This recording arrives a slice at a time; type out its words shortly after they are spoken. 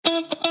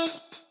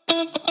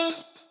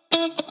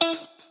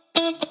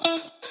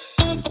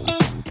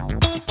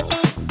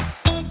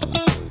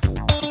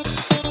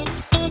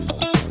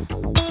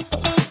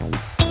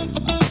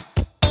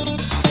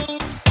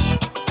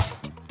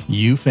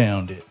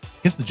found it.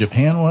 It's the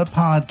Japan WUT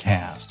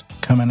podcast,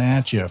 coming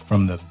at you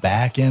from the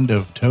back end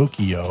of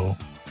Tokyo,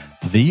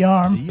 the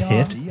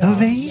armpit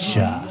of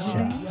Asia.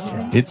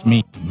 It's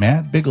me,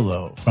 Matt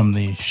Bigelow, from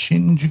the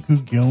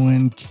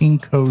Shinjuku-gyoen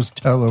Kinko's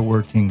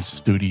teleworking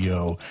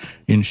studio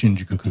in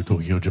Shinjuku,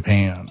 Tokyo,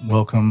 Japan.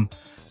 Welcome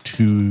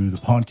to the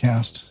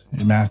podcast.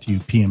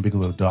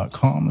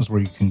 MatthewPMBigelow.com is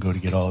where you can go to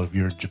get all of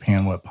your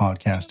Japan WUT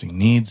podcasting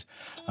needs.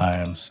 I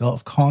am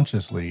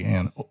self-consciously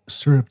and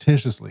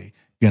surreptitiously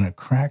going to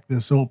crack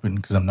this open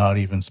because I'm not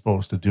even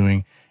supposed to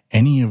doing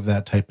any of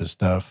that type of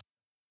stuff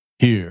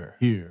here.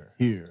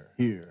 We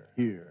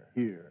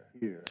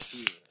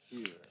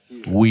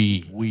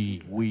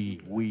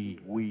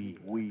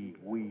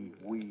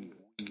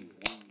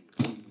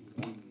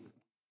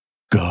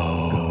go.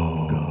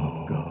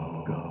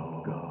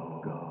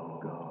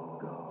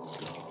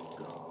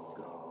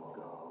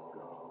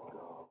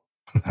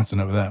 That's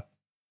enough of that.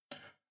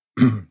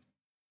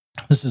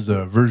 This is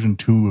version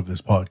 2 of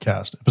this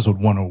podcast,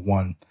 episode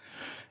 101.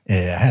 I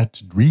had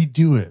to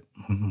redo it.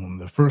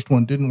 The first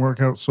one didn't work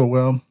out so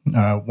well.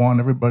 I want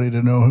everybody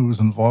to know who was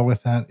involved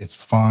with that. It's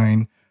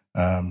fine.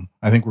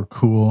 I think we're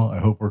cool. I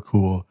hope we're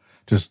cool.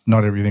 Just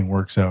not everything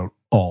works out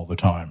all the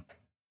time.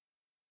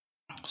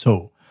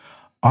 So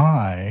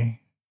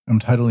I am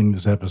titling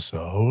this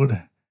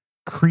episode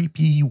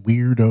Creepy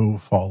Weirdo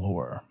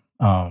Follower,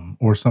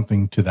 or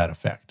something to that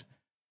effect.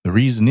 The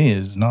reason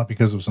is not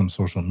because of some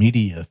social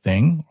media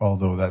thing,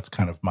 although that's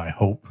kind of my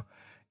hope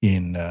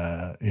in,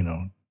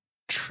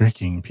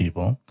 tricking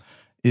people.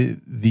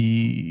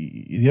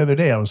 The other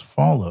day I was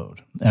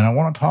followed, and I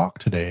want to talk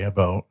today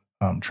about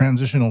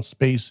transitional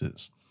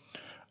spaces.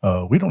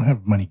 We don't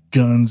have many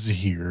guns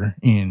here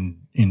in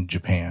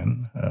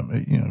Japan.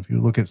 If you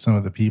look at some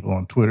of the people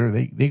on Twitter,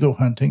 they go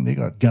hunting, they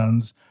got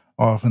guns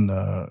off in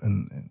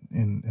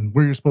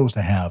where you're supposed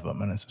to have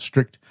them, and it's a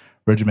strict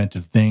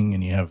regimented thing,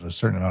 and you have a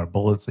certain amount of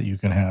bullets that you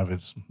can have.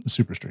 It's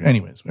super strict.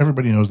 Anyways,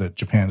 everybody knows that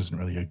Japan isn't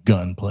really a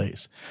gun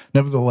place.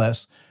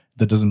 Nevertheless,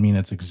 that doesn't mean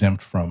it's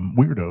exempt from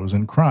weirdos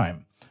and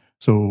crime.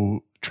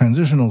 So,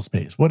 transitional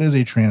space. What is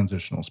a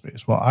transitional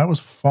space? Well, I was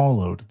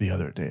followed the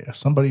other day.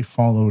 Somebody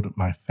followed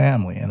my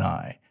family and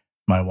I,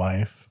 my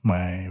wife,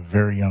 my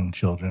very young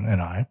children, and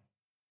I.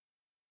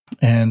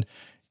 And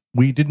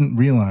we didn't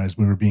realize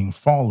we were being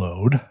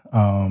followed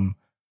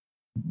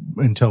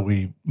until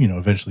we,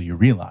 eventually you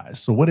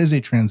realize. So what is a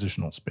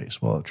transitional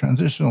space? Well, a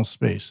transitional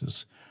space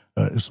is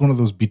it's one of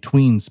those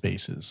between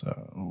spaces,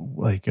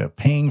 like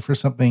paying for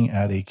something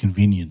at a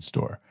convenience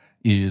store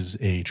is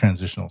a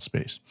transitional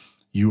space.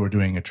 You are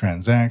doing a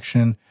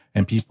transaction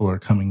and people are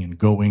coming and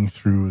going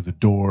through the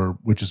door,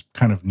 which is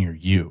kind of near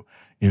you.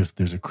 If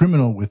there's a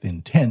criminal with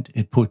intent,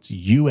 it puts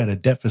you at a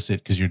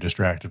deficit because you're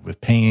distracted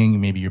with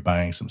paying. Maybe you're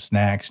buying some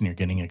snacks and you're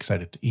getting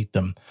excited to eat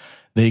them.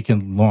 They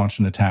can launch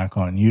an attack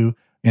on you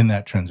in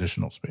that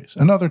transitional space.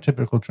 Another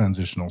typical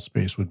transitional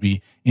space would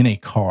be in a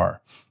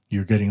car.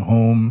 You're getting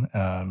home,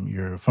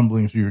 you're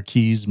fumbling through your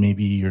keys.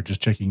 Maybe you're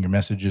just checking your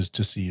messages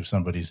to see if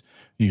somebody's,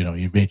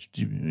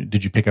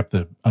 did you pick up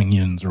the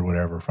onions or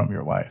whatever from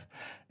your wife?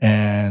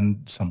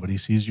 And somebody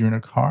sees you in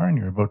a car and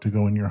you're about to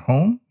go in your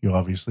home. You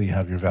obviously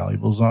have your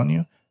valuables on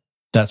you.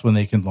 That's when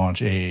they can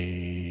launch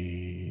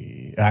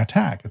a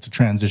attack. It's a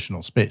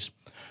transitional space.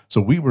 So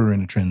we were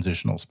in a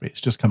transitional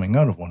space, just coming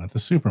out of one at the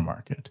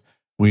supermarket.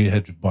 We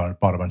had bought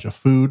a bunch of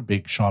food,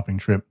 big shopping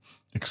trip,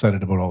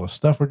 excited about all the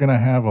stuff we're going to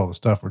have, all the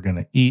stuff we're going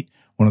to eat.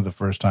 One of the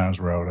first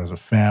times we're out as a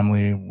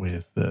family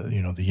with, the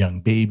young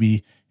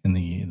baby and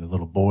the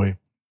little boy.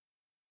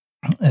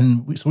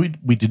 And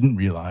we didn't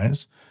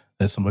realize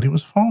that somebody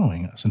was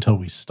following us until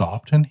we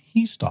stopped and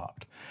he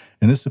stopped.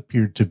 And this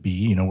appeared to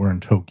be, we're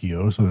in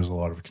Tokyo, so there's a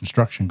lot of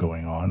construction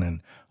going on.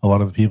 And a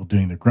lot of the people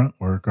doing the grunt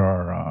work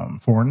are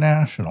foreign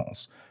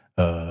nationals.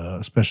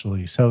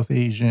 Especially South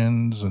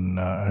Asians, and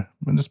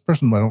this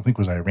person I don't think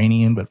was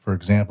Iranian, but for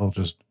example,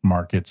 just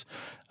markets.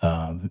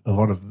 There's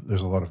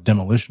a lot of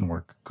demolition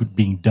work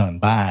being done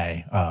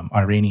by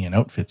Iranian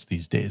outfits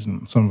these days,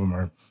 and some of them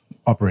are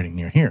operating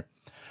near here.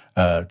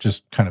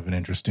 Just kind of an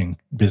interesting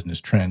business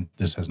trend.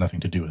 This has nothing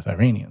to do with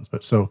Iranians,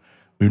 but so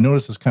we've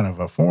noticed this kind of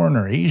a foreign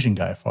or Asian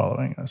guy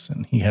following us,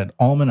 and he had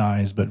almond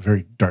eyes but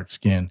very dark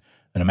skin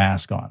and a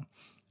mask on.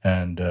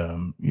 And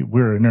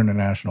we're an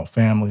international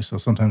family, so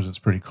sometimes it's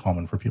pretty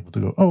common for people to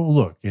go, oh,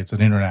 look, it's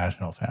an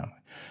international family.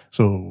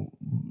 So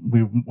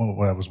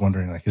I was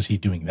wondering, is he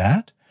doing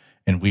that?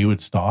 And we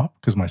would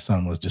stop because my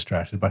son was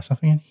distracted by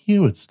something, and he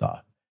would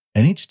stop.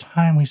 And each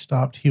time we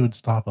stopped, he would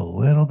stop a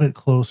little bit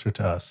closer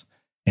to us.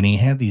 And he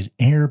had these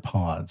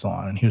AirPods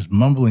on, and he was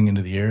mumbling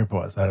into the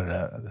AirPods.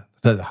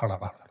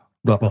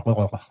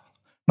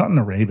 Not in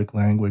Arabic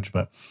language,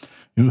 but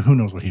who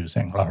knows what he was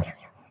saying.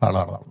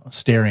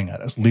 Staring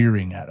at us,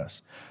 leering at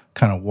us,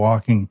 kind of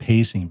walking,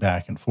 pacing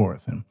back and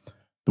forth. And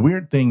the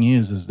weird thing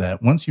is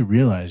that once you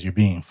realize you're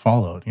being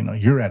followed,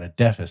 you're at a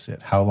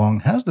deficit. How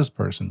long has this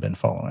person been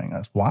following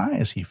us? Why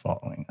is he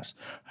following us?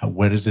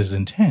 What is his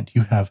intent?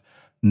 You have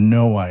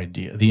no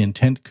idea. The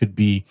intent could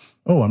be,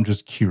 oh, I'm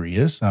just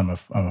curious. I'm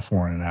a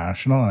foreign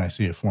national and I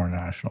see a foreign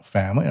national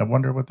family. I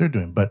wonder what they're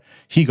doing. But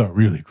he got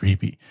really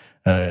creepy,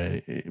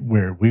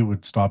 where we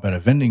would stop at a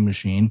vending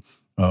machine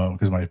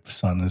because my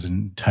son is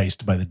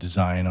enticed by the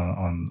design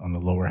on the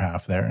lower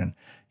half there, and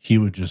he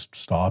would just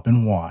stop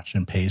and watch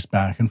and pace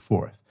back and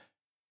forth.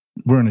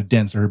 We're in a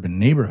dense urban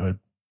neighborhood,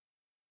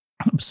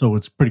 so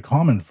it's pretty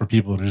common for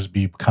people to just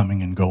be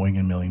coming and going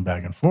and milling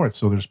back and forth.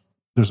 So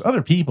there's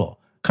other people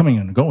coming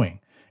and going,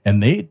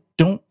 and they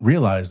don't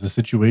realize the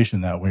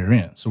situation that we're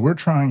in. So we're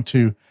trying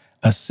to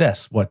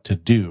assess what to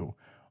do.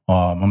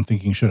 I'm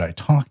thinking, should I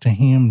talk to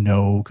him?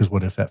 No, because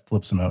what if that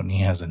flips him out and he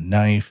has a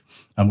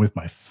knife? I'm with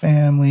my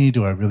family.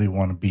 Do I really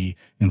want to be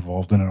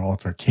involved in an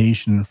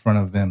altercation in front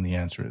of them? The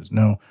answer is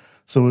no.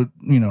 So,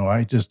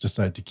 I just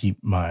decided to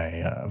keep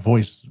my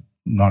voice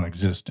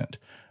non-existent.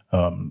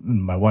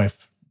 My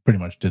wife pretty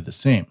much did the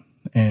same.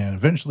 And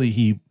eventually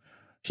he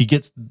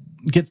gets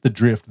the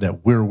drift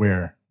that we're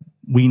where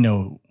we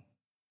know,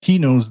 he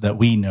knows that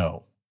we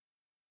know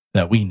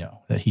that we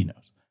know that he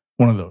knows.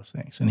 One of those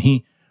things. And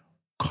he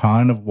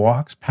kind of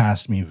walks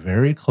past me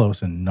very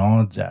close and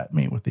nods at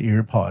me with the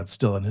ear pods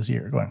still in his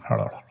ear going,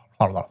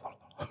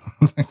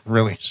 like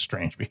really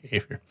strange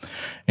behavior.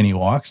 And he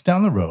walks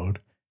down the road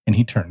and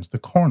he turns the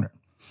corner.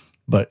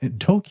 But in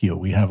Tokyo,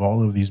 we have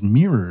all of these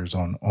mirrors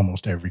on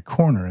almost every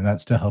corner, and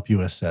that's to help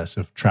you assess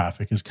if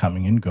traffic is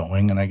coming and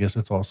going. And I guess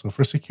it's also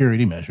for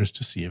security measures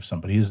to see if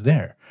somebody is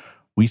there.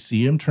 We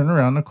see him turn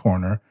around the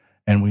corner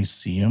and we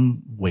see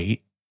him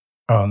wait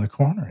on the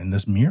corner in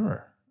this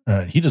mirror.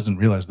 He doesn't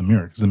realize the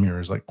mirror because the mirror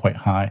is like quite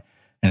high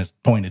and it's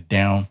pointed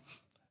down.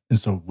 And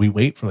so we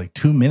wait for like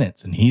 2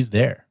 minutes and he's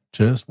there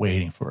just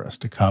waiting for us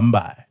to come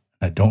by.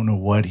 I don't know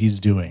what he's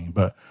doing,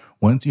 but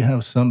once you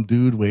have some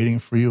dude waiting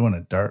for you in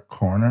a dark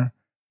corner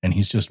and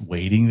he's just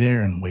waiting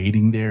there and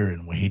waiting there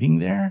and waiting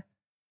there,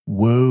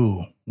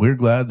 whoa, we're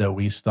glad that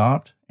we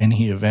stopped and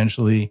he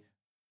eventually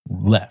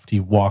left. He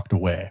walked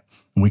away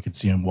and we could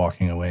see him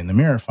walking away in the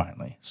mirror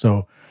finally.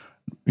 So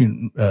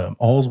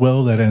all's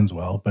well that ends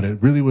well, but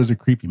it really was a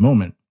creepy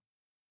moment.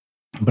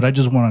 But I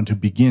just wanted to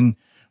begin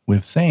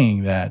with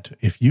saying that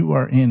if you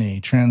are in a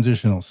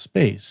transitional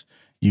space,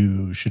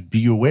 you should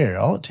be aware.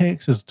 All it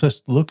takes is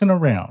just looking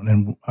around,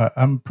 and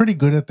I'm pretty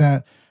good at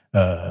that.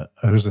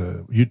 There's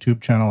a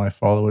YouTube channel I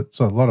follow. It's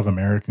a lot of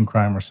American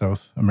crime or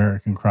South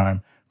American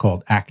crime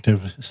called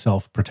Active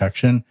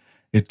Self-Protection.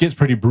 It gets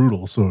pretty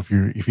brutal, so if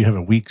you have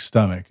a weak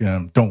stomach,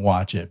 don't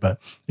watch it. But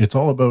it's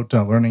all about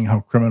learning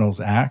how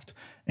criminals act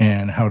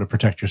and how to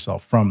protect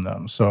yourself from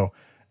them. So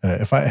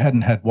if I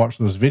hadn't had watched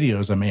those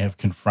videos, I may have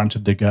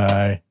confronted the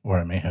guy, or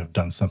I may have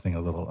done something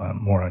a little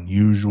more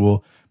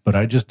unusual. But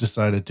I just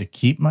decided to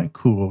keep my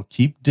cool,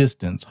 keep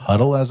distance,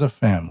 huddle as a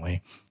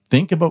family,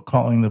 think about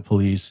calling the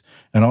police,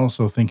 and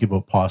also think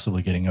about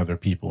possibly getting other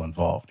people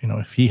involved.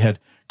 If he had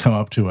come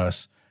up to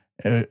us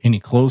any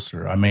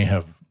closer, I may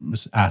have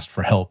asked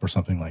for help or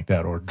something like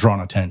that, or drawn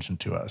attention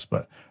to us.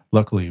 But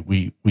luckily,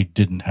 we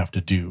didn't have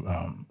to do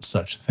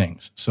such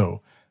things.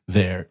 So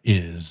there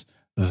is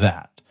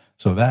that.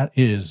 So that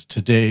is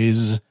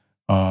today's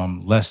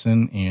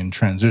lesson in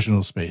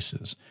transitional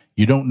spaces.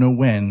 You don't know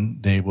when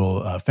they will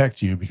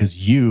affect you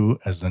because you,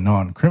 as a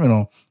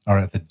non-criminal, are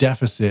at the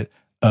deficit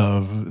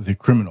of the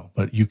criminal.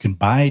 But you can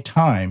buy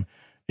time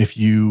if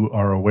you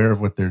are aware of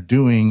what they're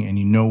doing and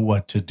you know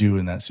what to do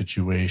in that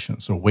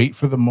situation. So wait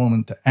for the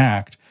moment to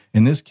act.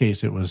 In this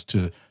case, it was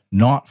to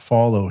not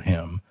follow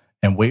him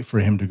and wait for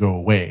him to go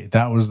away.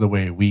 That was the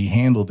way we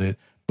handled it,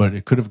 but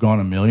it could have gone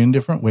a million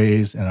different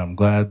ways. And I'm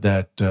glad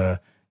that,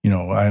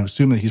 I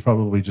assume that he's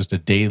probably just a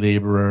day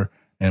laborer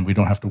and we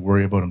don't have to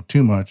worry about him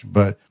too much.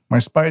 But my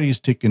Spidey's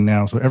ticking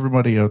now. So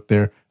everybody out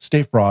there,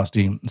 stay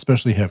frosty,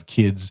 especially have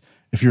kids.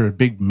 If you're a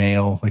big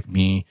male like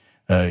me,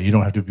 you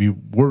don't have to be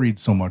worried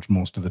so much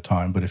most of the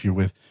time. But if you're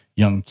with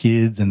young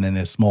kids and then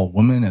a small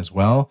woman as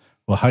well,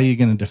 how are you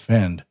going to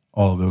defend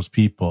all of those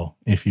people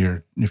if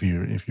you're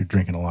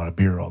drinking a lot of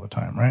beer all the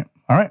time, right?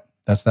 All right,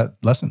 that's that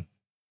lesson.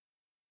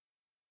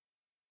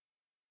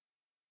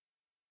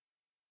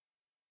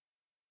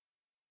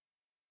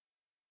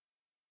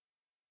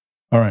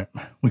 All right,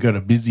 we got a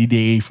busy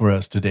day for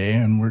us today,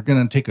 and we're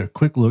going to take a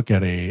quick look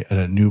at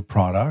a new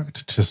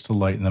product just to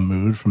lighten the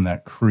mood from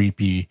that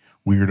creepy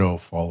weirdo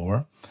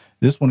follower.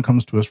 This one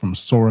comes to us from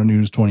Sora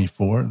News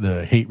 24.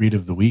 The hate read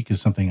of the week is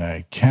something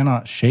I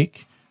cannot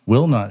shake,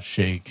 will not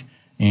shake,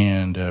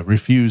 and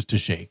refuse to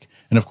shake.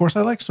 And of course,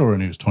 I like Sora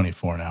News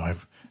 24 now.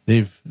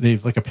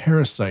 They've like a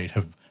parasite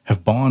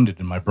have bonded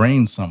in my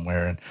brain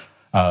somewhere, and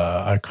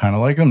I kind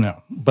of like them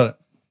now. But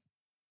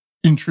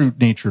in true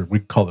nature,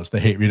 we'd call this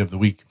the hate read of the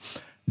week.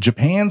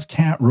 Japan's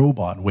cat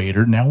robot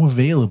waiter now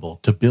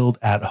available to build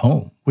at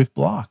home with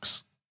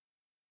blocks.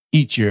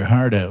 Eat your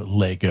heart out,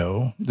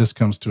 Lego. This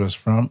comes to us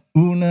from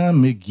Una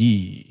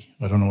McGee.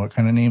 I don't know what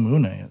kind of name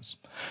Una is.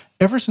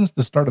 Ever since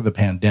the start of the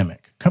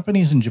pandemic,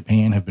 companies in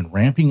Japan have been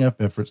ramping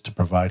up efforts to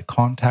provide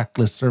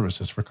contactless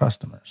services for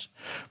customers.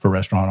 For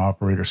restaurant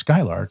operator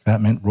Skylark,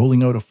 that meant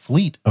rolling out a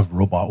fleet of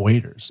robot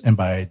waiters. And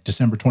by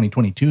December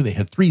 2022, they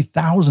had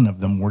 3,000 of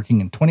them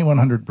working in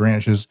 2,100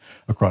 branches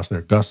across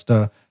their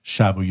Gusta,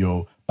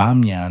 Shabuyo,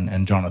 Bamyan,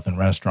 and Jonathan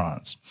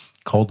restaurants.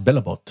 Called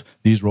Bellabot,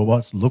 these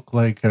robots look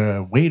like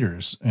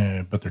waiters,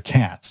 but they're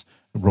cats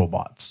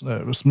robots,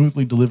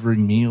 smoothly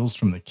delivering meals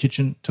from the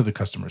kitchen to the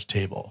customer's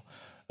table.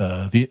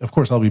 Of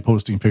course, I'll be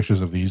posting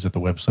pictures of these at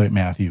the website,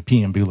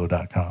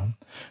 MatthewPMBilo.com.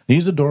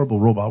 These adorable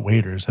robot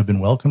waiters have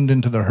been welcomed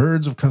into the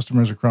herds of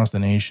customers across the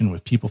nation,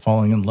 with people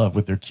falling in love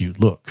with their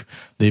cute look.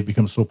 They've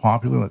become so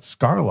popular that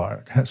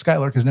Skylark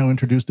has now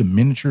introduced a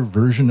miniature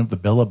version of the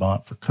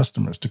Bellabot for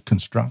customers to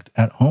construct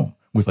at home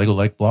with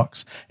Lego-like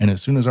blocks, and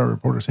as soon as our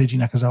reporter Seiji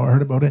Nakazawa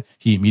heard about it,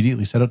 he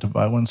immediately set out to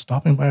buy one,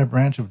 stopping by a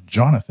branch of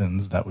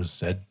Jonathan's that was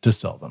said to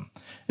sell them.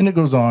 And it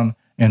goes on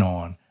and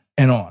on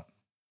and on.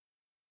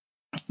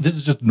 This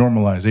is just a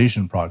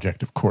normalization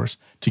project, of course,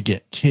 to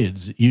get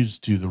kids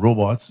used to the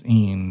robots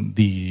in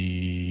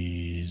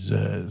these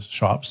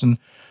shops. And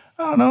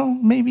I don't know,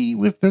 maybe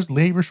if there's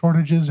labor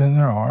shortages, and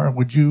there are,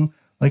 would you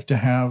like to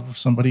have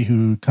somebody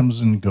who comes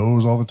and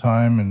goes all the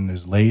time and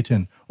is late?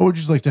 Or would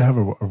you just like to have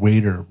a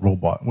waiter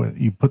robot?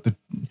 You put it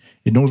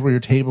knows where your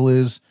table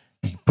is.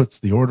 He puts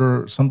the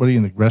order. Somebody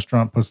in the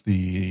restaurant puts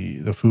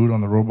the food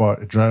on the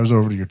robot. It drives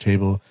over to your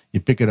table.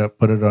 You pick it up,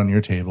 put it on your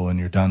table, and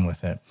you're done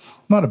with it.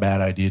 Not a bad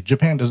idea.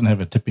 Japan doesn't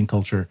have a tipping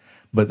culture,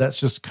 but that's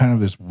just kind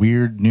of this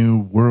weird new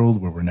world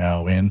where we're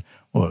now in.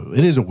 Well,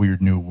 it is a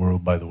weird new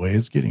world, by the way.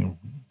 It's getting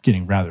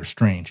rather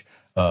strange.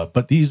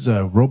 But these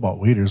robot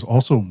waiters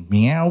also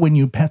meow when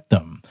you pet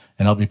them.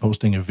 And I'll be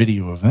posting a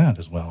video of that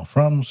as well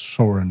from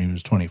Sora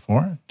News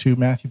 24 to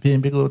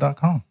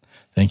MatthewPMBilo.com.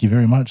 Thank you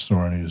very much,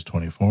 Sora News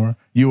 24.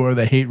 You are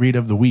the hate read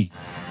of the week.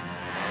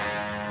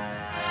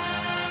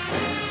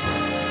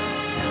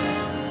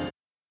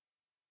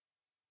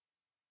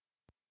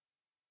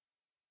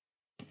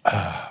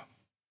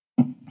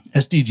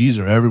 SDGs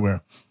are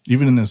everywhere.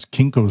 Even in this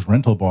Kinko's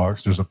rental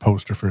box, there's a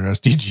poster for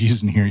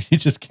SDGs in here. You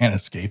just can't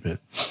escape it.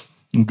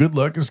 And good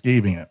luck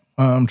escaping it.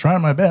 I'm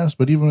trying my best,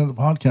 but even with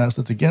the podcast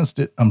that's against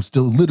it, I'm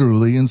still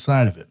literally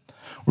inside of it.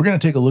 We're going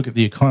to take a look at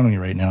the economy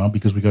right now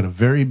because we got a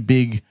very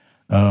big,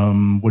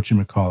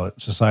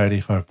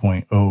 Society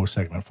 5.0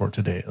 segment for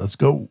today. Let's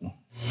go.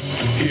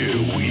 Here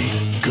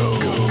we go.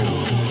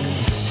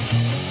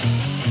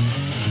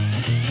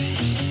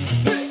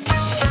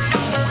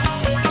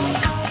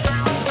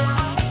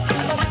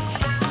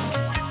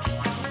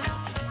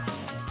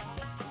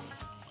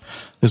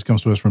 This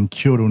comes to us from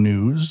Kyoto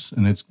News,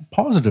 and it's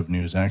positive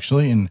news,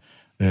 actually, and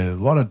a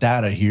lot of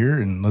data here,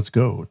 and let's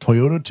go.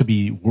 Toyota to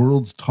be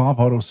world's top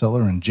auto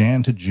seller in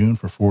Jan to June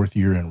for fourth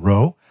year in a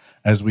row.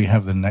 As we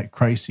have the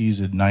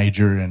crises in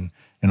Niger and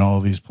all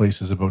of these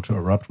places about to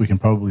erupt, we can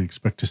probably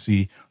expect to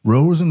see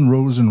rows and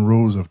rows and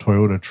rows of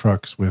Toyota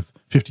trucks with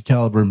 50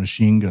 caliber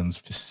machine guns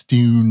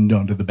festooned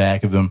onto the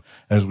back of them,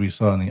 as we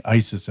saw in the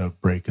ISIS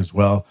outbreak as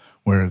well,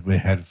 where they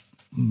had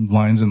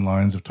lines and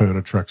lines of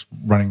Toyota trucks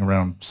running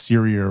around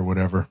Syria or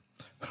whatever.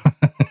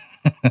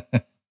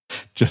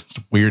 Just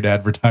weird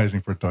advertising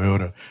for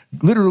Toyota.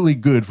 Literally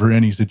good for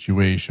any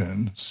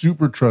situation.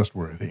 Super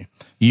trustworthy.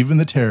 Even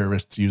the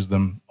terrorists use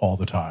them all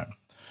the time.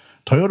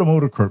 Toyota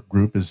Motor Corp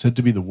Group is said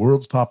to be the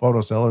world's top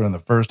auto seller in the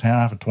first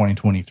half of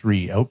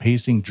 2023,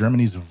 outpacing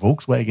Germany's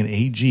Volkswagen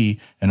AG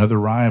and other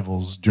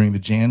rivals during the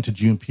Jan to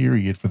June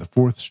period for the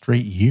fourth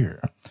straight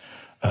year.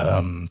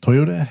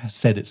 Toyota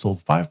said it sold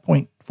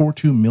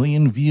 5.42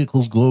 million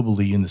vehicles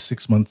globally in the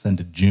 6 months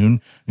ended June,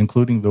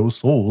 including those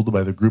sold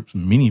by the group's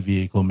mini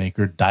vehicle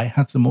maker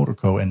Daihatsu Motor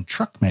Co. and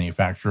truck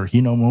manufacturer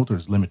Hino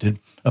Motors Limited,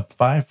 up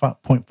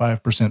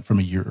 5.5% from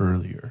a year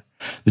earlier.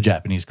 The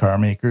Japanese car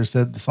maker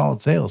said the solid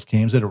sales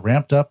came as it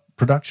ramped up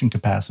production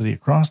capacity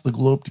across the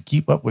globe to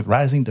keep up with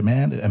rising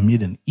demand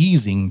amid an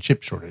easing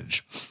chip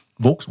shortage.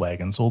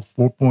 Volkswagen sold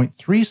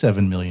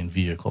 4.37 million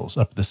vehicles,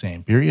 up the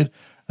same period,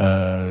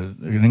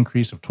 an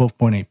increase of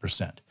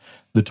 12.8%.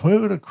 The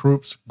Toyota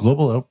Group's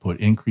global output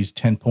increased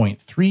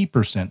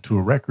 10.3% to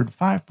a record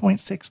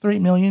 5.63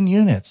 million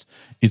units.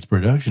 Its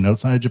production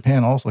outside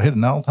Japan also hit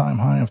an all-time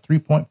high of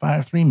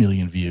 3.53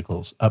 million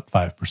vehicles, up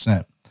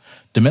 5%.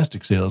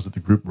 Domestic sales at the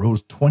group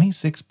rose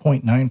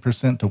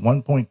 26.9% to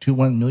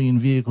 1.21 million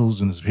vehicles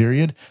in this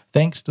period,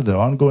 thanks to the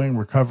ongoing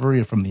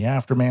recovery from the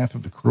aftermath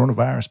of the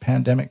coronavirus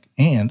pandemic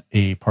and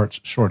a parts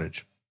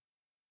shortage.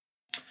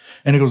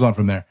 And it goes on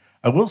from there.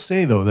 I will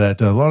say, though, that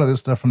a lot of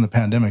this stuff from the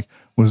pandemic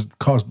was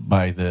caused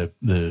by the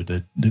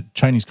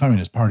Chinese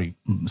Communist Party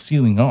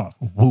sealing off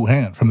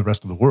Wuhan from the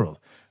rest of the world.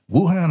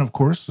 Wuhan, of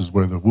course, is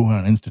where the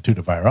Wuhan Institute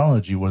of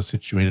Virology was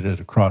situated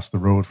across the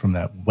road from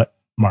that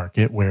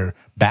market where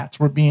bats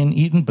were being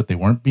eaten, but they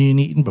weren't being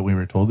eaten, but we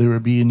were told they were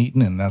being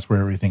eaten, and that's where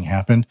everything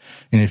happened.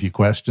 And if you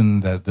question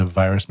that the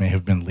virus may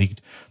have been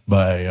leaked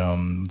by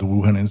the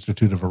Wuhan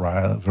Institute of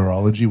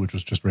Virology, which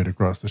was just right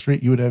across the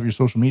street, you would have your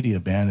social media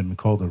banned and be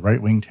called a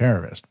right-wing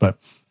terrorist. But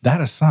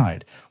that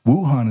aside,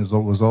 Wuhan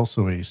was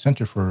also a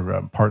center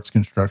for parts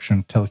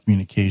construction,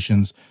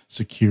 telecommunications,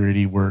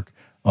 security work,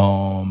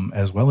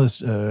 as well as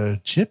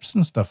chips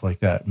and stuff like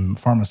that, and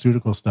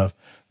pharmaceutical stuff.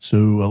 So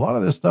a lot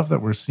of this stuff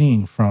that we're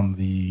seeing from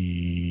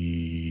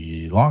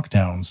the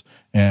lockdowns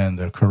and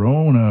the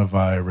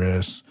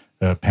coronavirus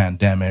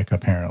pandemic,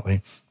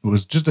 apparently,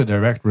 was just a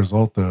direct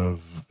result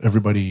of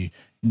everybody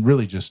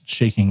really just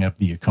shaking up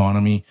the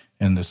economy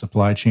and the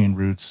supply chain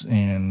routes.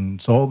 And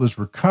so all this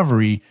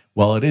recovery,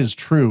 while it is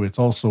true, it's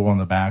also on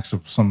the backs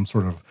of some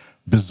sort of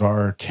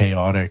bizarre,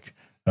 chaotic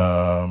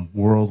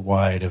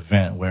worldwide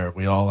event where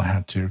we all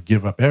had to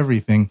give up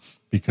everything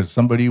because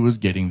somebody was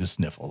getting the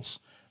sniffles.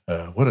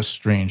 What a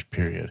strange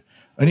period.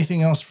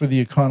 Anything else for the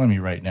economy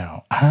right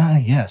now?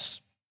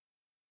 Yes.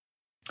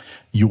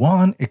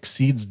 Yuan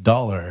exceeds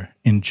dollar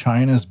in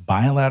China's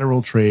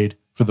bilateral trade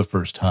for the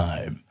first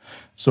time.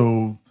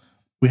 So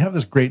we have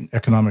this great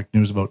economic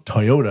news about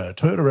Toyota.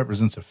 Toyota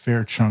represents a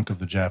fair chunk of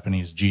the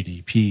Japanese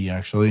GDP,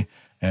 actually,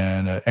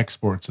 and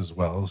exports as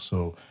well.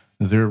 So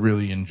they're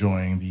really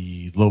enjoying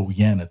the low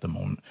yen at the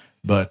moment.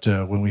 But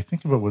when we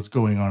think about what's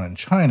going on in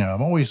China,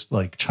 I'm always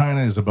like,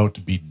 China is about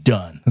to be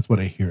done. That's what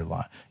I hear a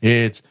lot.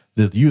 It's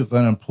the youth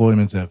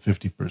unemployment's at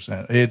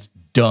 50%. It's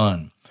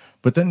done.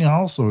 But then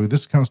also,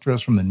 this comes to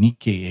us from the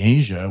Nikkei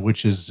Asia,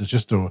 which is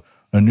just a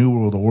New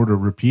World Order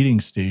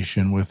repeating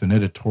station with an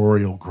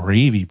editorial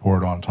gravy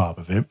poured on top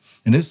of it.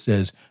 And it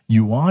says,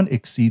 yuan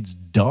exceeds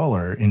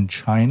dollar in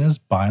China's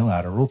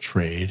bilateral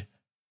trade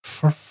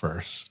for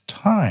first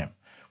time.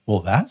 Well,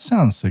 that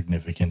sounds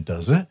significant,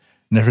 does it?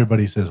 And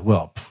everybody says,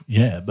 well,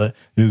 yeah, but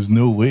there's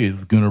no way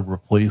it's going to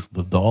replace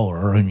the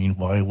dollar. I mean,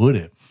 why would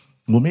it?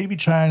 Well, maybe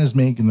China's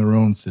making their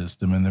own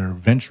system and they're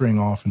venturing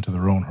off into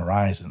their own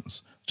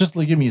horizons. Just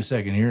give me a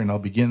second here and I'll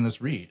begin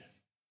this read.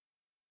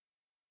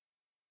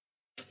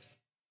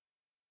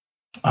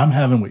 I'm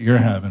having what you're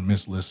having,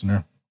 Miss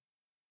Listener,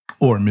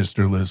 or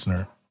Mr.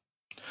 Listener.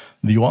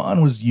 The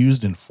yuan was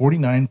used in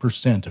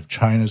 49% of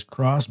China's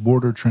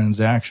cross-border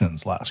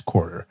transactions last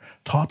quarter,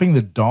 topping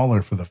the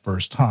dollar for the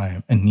first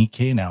time, and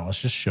Nikkei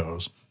analysis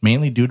shows,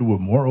 mainly due to a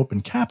more open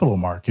capital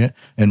market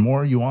and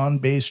more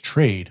yuan-based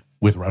trade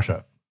with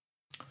Russia.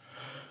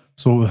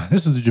 So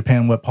this is the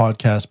Japan WUT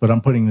podcast, but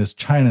I'm putting this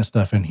China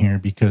stuff in here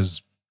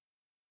because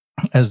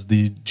as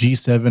the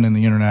G7 and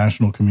the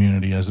international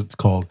community, as it's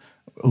called,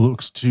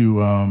 looks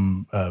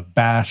to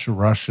bash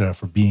Russia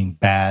for being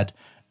bad,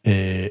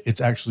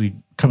 it's actually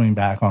coming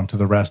back onto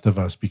the rest of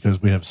us because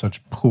we have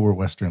such poor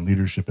Western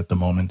leadership at the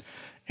moment.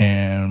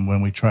 And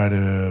when we try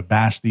to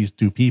bash these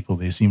two people,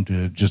 they seem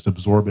to just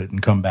absorb it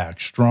and come back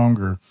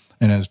stronger.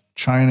 And as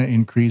China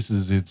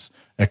increases its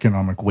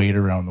economic weight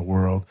around the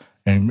world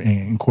and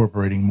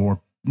incorporating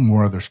more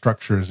other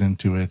structures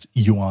into its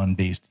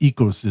yuan-based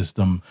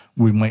ecosystem,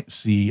 we might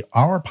see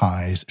our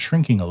pies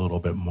shrinking a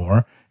little bit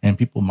more. And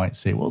people might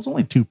say, well, it's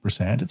only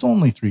 2%, it's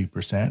only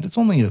 3%, it's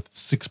only a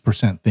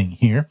 6% thing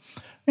here.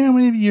 And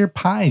maybe your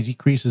pie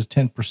decreases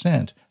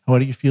 10%. How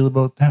do you feel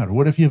about that? Or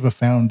what if you have a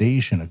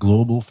foundation, a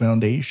global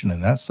foundation,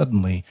 and that's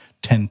suddenly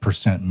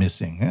 10%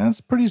 missing?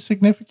 That's pretty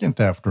significant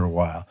after a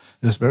while,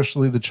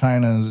 especially the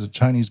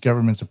Chinese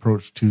government's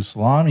approach to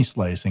salami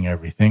slicing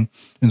everything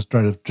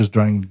instead of just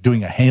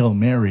doing a Hail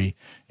Mary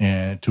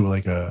to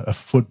like a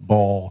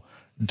football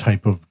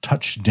type of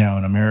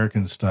touchdown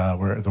American style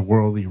where the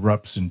world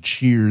erupts and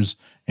cheers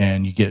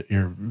and you get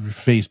your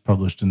face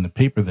published in the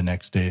paper the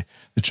next day.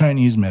 The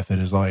Chinese method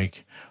is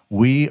like,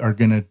 we are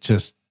going to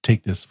just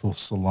take this full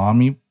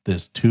salami,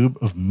 this tube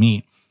of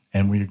meat,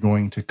 and we're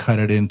going to cut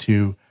it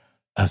into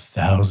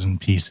 1,000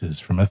 pieces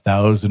from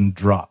 1,000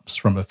 drops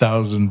from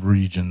 1,000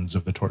 regions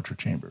of the torture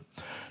chamber.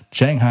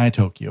 Shanghai,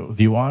 Tokyo.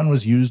 The yuan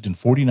was used in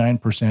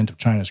 49% of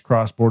China's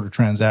cross-border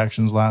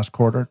transactions last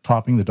quarter,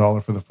 topping the dollar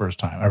for the first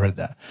time. I read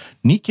that.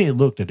 Nikkei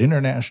looked at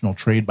international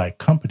trade by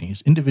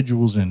companies,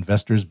 individuals, and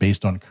investors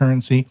based on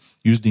currency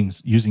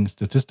using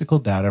statistical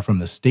data from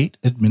the State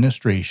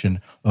Administration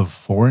of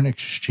Foreign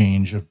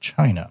Exchange of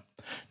China.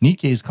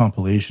 Nikkei's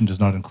compilation does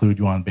not include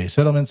yuan-based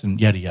settlements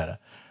and yada yada.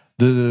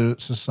 The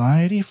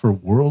Society for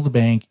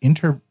Worldwide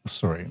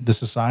Interbank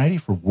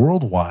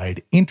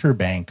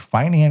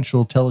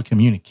Financial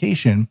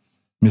Telecommunication,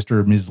 Mr.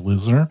 or Ms.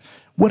 Listener,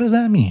 what does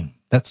that mean?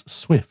 That's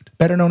SWIFT,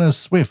 better known as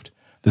SWIFT,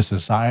 the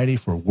Society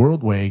for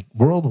Worldwide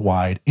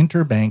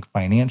Interbank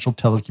Financial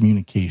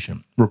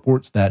Telecommunication,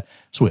 reports that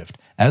SWIFT,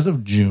 as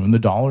of June, the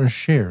dollar's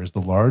share is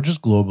the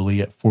largest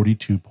globally at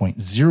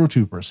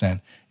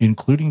 42.02%,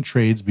 including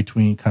trades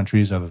between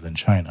countries other than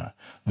China.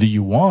 The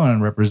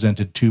yuan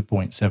represented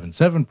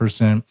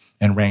 2.77%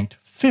 and ranked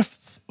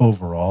fifth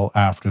overall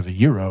after the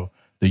euro,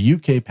 the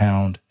UK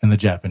pound, and the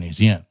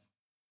Japanese yen.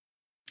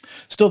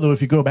 Still, though,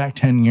 if you go back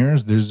 10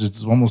 years,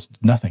 it's almost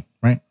nothing,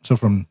 right? So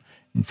from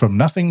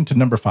nothing to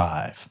number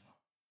 5.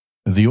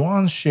 The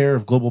yuan's share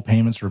of global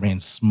payments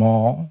remains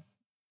small,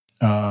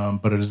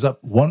 but it is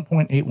up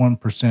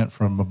 1.81%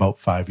 from about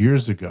 5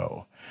 years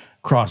ago.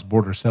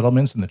 Cross-border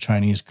settlements in the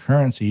Chinese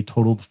currency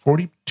totaled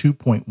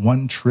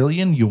 42.1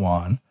 trillion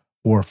yuan,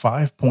 or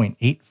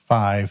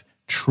 $5.85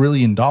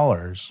 trillion in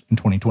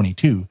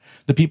 2022.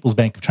 The People's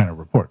Bank of China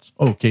reports.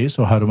 Okay,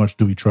 so how much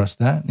do we trust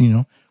that?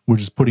 We're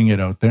just putting it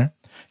out there.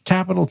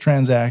 Capital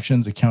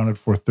transactions accounted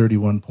for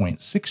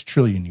 31.6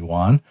 trillion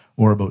yuan,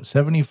 or about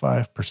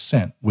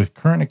 75%, with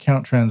current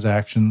account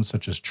transactions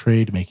such as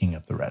trade making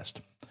up the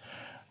rest.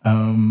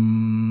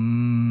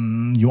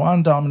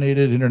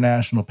 Yuan-dominated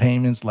international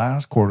payments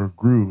last quarter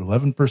grew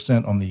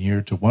 11% on the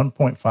year to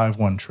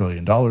 $1.51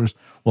 trillion,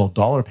 while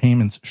dollar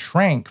payments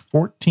shrank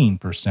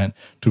 14%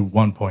 to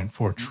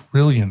 $1.4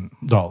 trillion,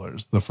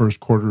 the first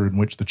quarter in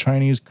which the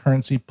Chinese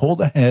currency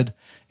pulled ahead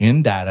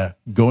in data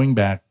going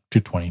back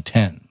to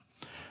 2010.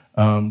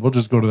 We'll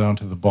just go down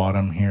to the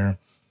bottom here.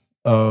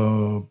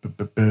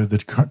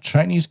 The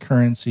Chinese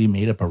currency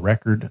made up a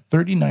record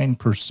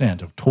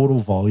 39% of total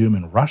volume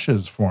in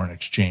Russia's foreign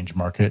exchange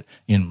market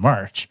in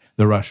March,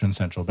 the Russian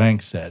central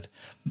bank said.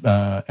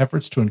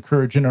 Efforts to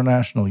encourage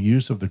international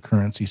use of the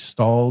currency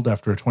stalled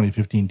after a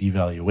 2015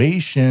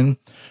 devaluation,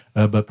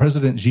 but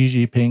President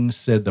Xi Jinping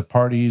said the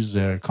party's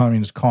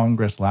Communist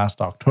Congress last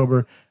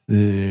October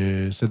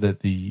said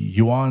that the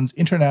yuan's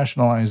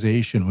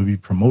internationalization would be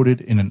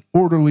promoted in an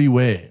orderly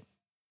way.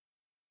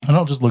 And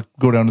I'll just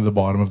go down to the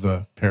bottom of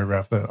the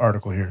paragraph, the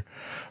article here.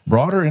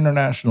 Broader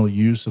international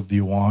use of the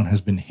yuan has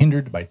been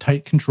hindered by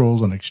tight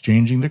controls on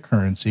exchanging the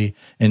currency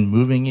and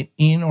moving it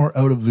in or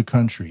out of the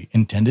country,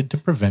 intended to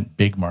prevent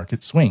big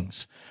market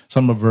swings.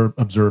 Some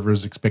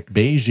observers expect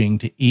Beijing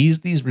to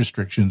ease these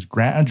restrictions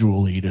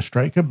gradually to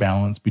strike a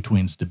balance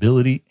between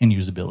stability and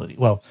usability.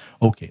 Well,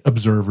 okay,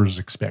 observers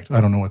expect.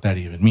 I don't know what that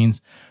even means,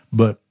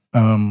 but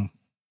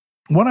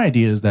one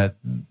idea is that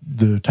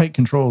the tight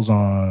controls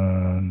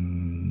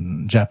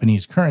on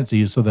Japanese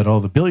currency is so that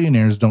all the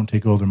billionaires don't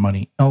take all their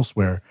money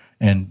elsewhere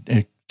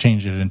and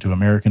change it into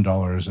American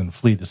dollars and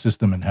flee the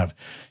system and have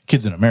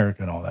kids in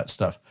America and all that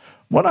stuff.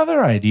 One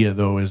other idea,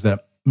 though, is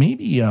that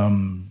maybe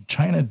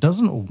China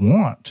doesn't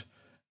want,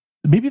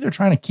 maybe they're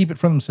trying to keep it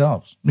for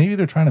themselves. Maybe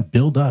they're trying to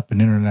build up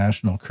an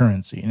international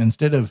currency. And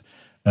instead of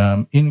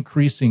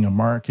increasing a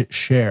market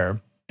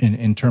share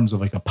in terms of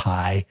like a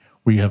pie,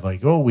 where you have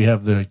we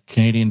have the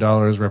Canadian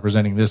dollars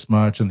representing this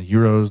much and the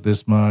euros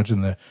this much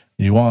and the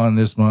yuan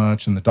this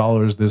much and the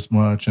dollars this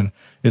much. And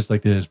it's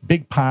like this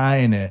big pie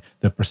and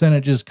the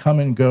percentages come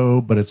and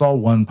go, but it's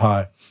all one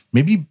pie.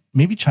 Maybe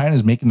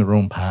China's making their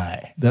own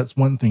pie. That's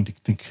one thing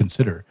to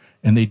consider.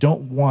 And they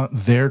don't want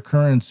their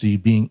currency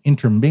being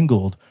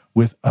intermingled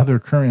with other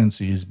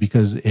currencies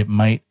because it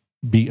might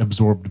be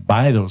absorbed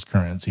by those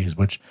currencies,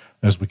 which,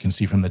 as we can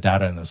see from the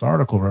data in this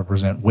article,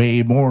 represent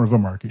way more of a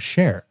market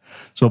share.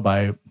 So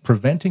by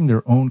preventing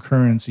their own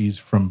currencies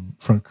from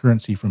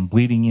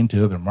bleeding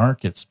into other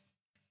markets,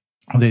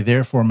 they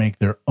therefore make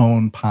their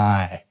own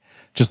pie,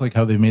 just like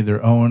how they made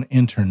their own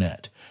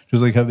internet,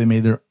 just like how they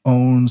made their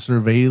own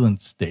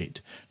surveillance state,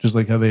 just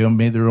like how they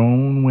made their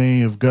own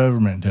way of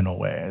government in a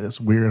way, this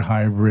weird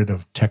hybrid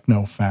of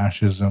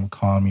techno-fascism,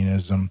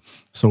 communism,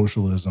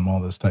 socialism, all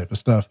this type of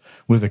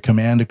stuff, with a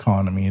command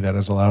economy that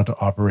is allowed to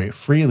operate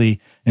freely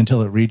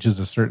until it reaches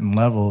a certain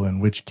level, in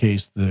which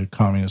case the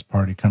Communist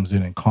Party comes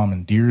in and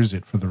commandeers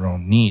it for their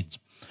own needs.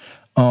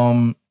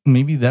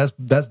 Maybe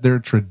that's their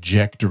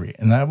trajectory,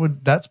 and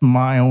that's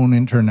my own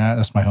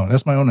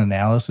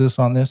analysis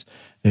on this.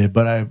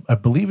 But I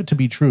believe it to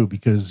be true,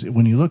 because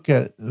when you look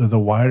at the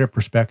wider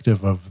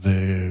perspective of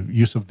the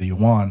use of the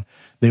yuan,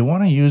 they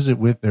want to use it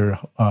with their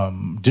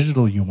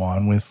digital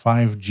yuan with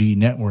 5G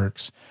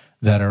networks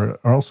that are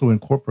also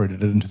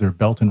incorporated into their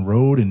Belt and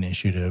Road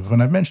initiative.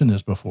 And I've mentioned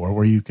this before,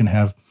 where you can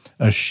have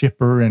a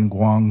shipper in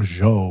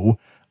Guangzhou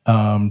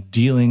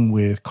dealing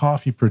with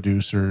coffee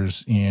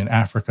producers in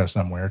Africa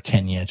somewhere,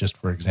 Kenya, just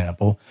for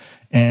example,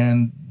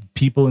 and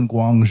people in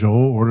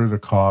Guangzhou order the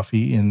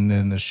coffee, and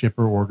then the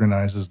shipper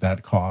organizes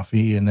that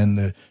coffee, and then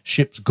the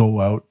ships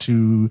go out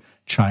to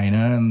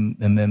China, and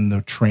then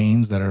the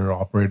trains that are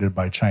operated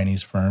by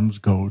Chinese firms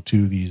go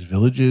to these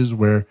villages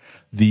where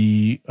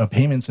the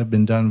payments have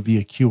been done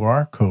via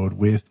QR code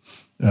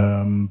with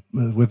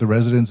the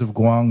residents of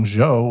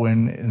Guangzhou,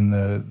 and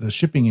the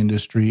shipping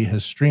industry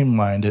has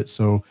streamlined it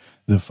so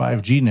the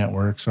 5G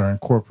networks are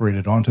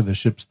incorporated onto the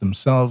ships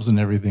themselves, and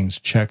everything's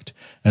checked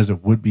as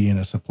it would be in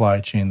a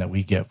supply chain that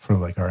we get for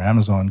like our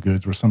Amazon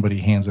goods, where somebody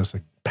hands us a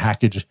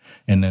package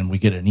and then we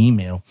get an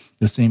email.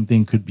 The same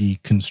thing could be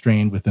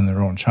constrained within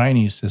their own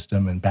Chinese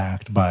system and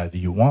backed by the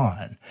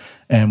yuan.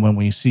 And when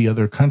we see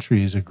other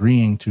countries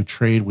agreeing to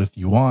trade with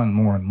yuan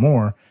more and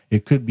more,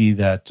 it could be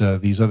that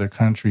these other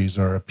countries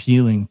are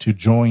appealing to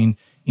join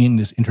in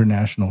this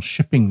international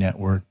shipping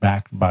network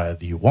backed by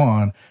the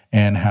yuan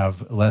and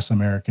have less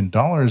American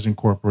dollars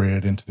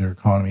incorporated into their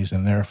economies,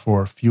 and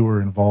therefore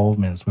fewer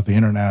involvements with the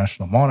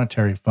International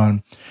Monetary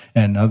Fund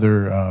and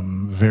other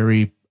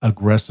very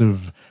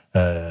aggressive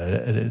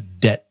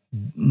debt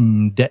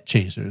debt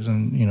chasers.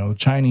 And, the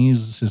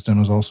Chinese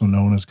system is also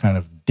known as kind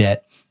of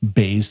debt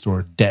based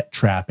or debt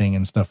trapping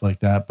and stuff like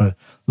that. But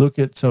look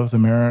at South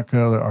America,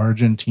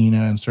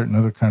 Argentina, and certain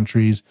other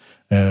countries,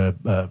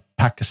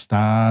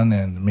 Pakistan,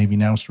 and maybe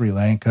now Sri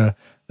Lanka,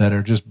 that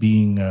are just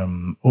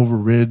being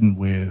overridden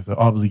with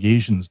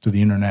obligations to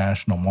the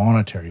International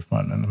Monetary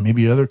Fund. And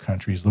maybe other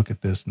countries look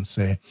at this and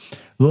say,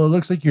 well, it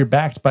looks like you're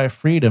backed by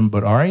freedom,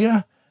 but are you?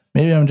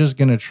 Maybe I'm just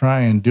going to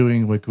try and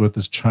doing like what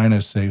this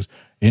China says.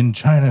 In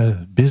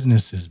China,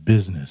 business is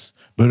business,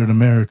 but in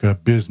America,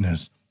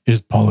 business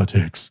is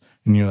politics.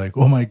 And you're like,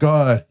 oh my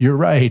God, you're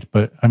right.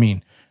 But I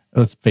mean,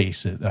 let's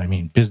face it. I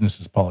mean,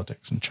 business is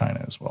politics in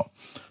China as well.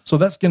 So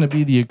that's going to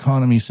be the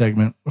economy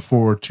segment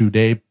for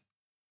today.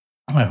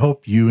 I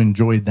hope you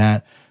enjoyed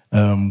that.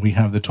 We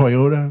have the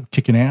Toyota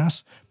kicking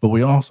ass, but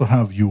we also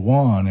have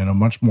yuan in a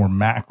much more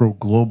macro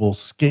global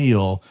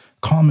scale,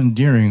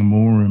 commandeering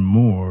more and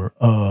more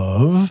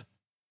of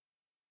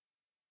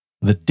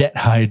the debt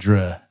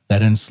hydra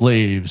that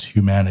enslaves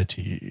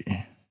humanity.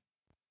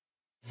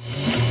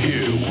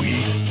 Here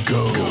we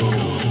go.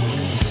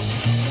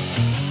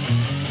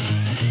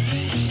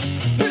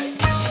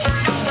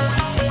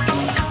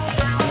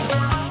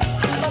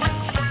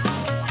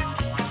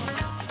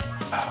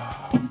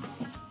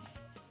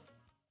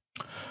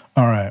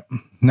 All right,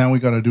 now we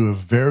got to do a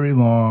very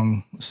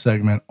long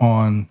segment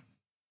on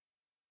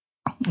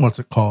what's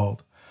it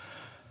called?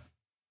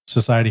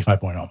 Society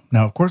 5.0.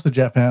 Now, of course, the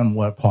Japan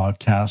WUT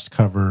podcast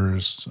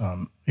covers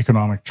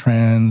economic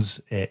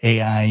trends,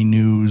 AI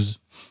news,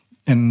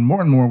 and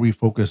more we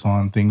focus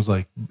on things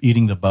like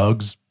eating the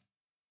bugs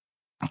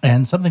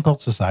and something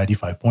called Society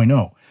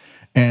 5.0.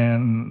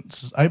 And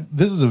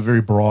this is a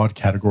very broad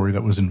category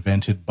that was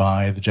invented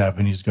by the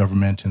Japanese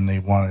government, and they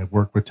want to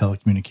work with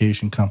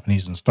telecommunication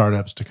companies and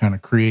startups to kind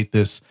of create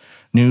this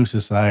new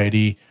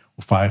society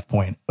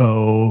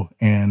 5.0,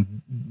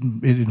 and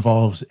it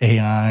involves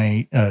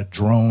AI,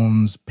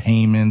 drones,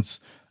 payments,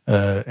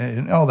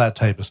 and all that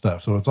type of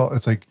stuff. So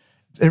it's like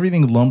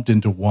everything lumped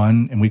into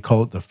one, and we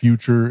call it the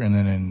future. And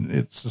then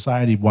it's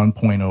Society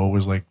 1.0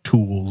 was like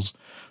tools.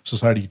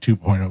 Society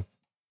 2.0,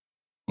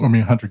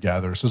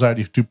 hunter-gatherer.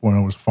 Society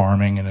 2.0 was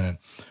farming, and then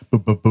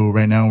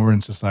right now we're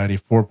in Society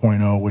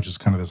 4.0, which is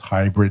kind of this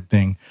hybrid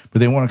thing. But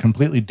they want to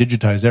completely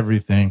digitize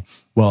everything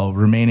while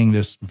remaining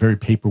this very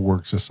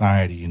paperwork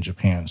society in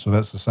Japan. So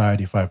that's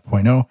Society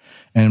 5.0.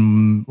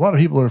 And a lot of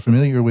people are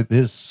familiar with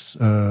this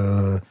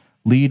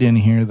lead in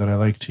here that I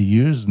like to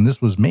use. And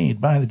this was made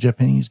by the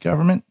Japanese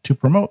government to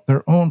promote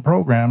their own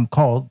program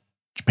called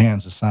Japan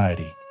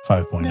Society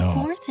 5.0.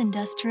 The fourth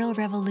industrial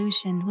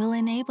revolution will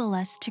enable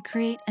us to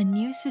create a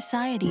new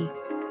society.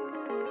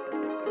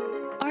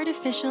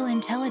 Artificial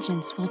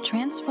intelligence will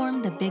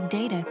transform the big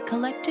data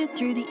collected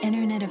through the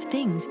Internet of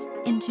Things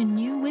into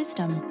new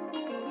wisdom.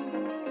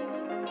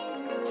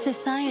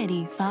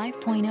 Society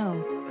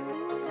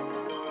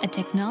 5.0, a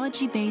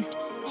technology-based,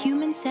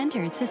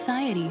 human-centered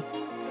society.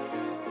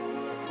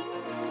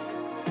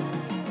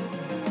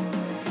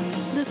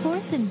 The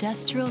fourth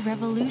industrial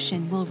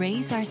revolution will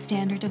raise our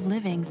standard of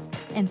living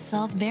and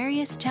solve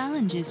various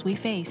challenges we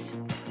face.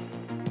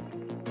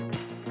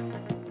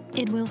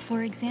 It will,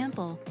 for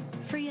example,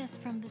 free us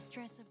from the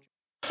stress of...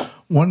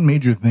 One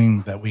major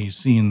thing that we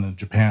see in the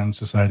Japan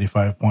Society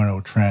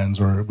 5.0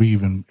 trends, or we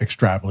even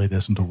extrapolate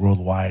this into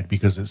worldwide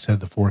because it said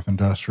the fourth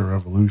industrial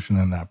revolution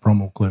in that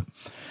promo clip,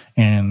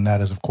 and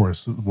that is, of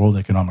course, the World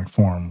Economic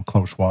Forum,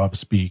 Klaus Schwab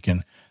speak.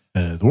 And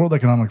the World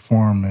Economic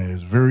Forum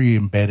is very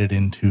embedded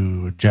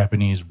into a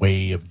Japanese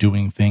way of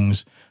doing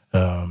things.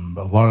 A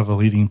lot of the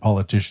leading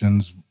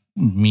politicians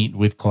meet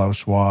with Klaus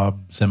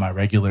Schwab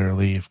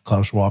semi-regularly. If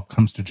Klaus Schwab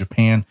comes to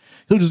Japan,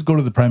 he'll just go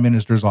to the prime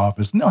minister's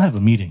office and they'll have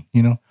a meeting.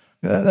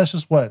 That's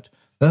just what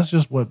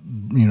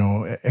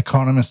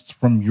economists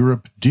from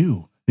Europe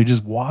do. They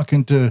just walk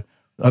into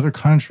other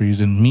countries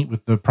and meet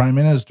with the prime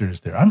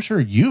ministers there. I'm sure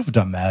you've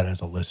done that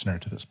as a listener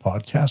to this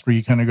podcast, where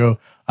you kind of go,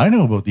 I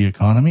know about the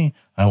economy.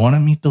 I want to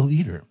meet the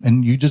leader.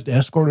 And you just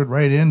escorted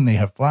right in. They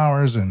have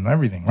flowers and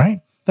everything, right?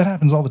 That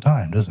happens all the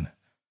time, doesn't it?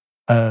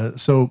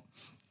 So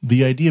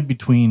the idea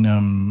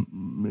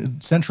between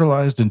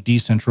centralized and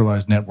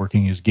decentralized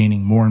networking is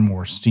gaining more and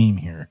more steam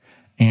here.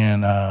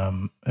 And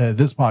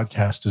this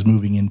podcast is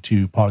moving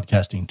into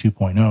Podcasting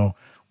 2.0,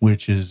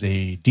 which is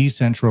a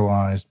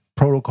decentralized,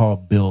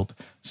 protocol-built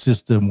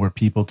system where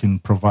people can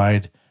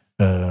provide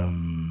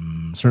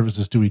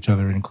services to each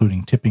other,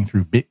 including tipping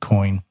through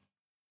Bitcoin,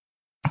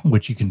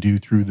 which you can do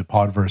through the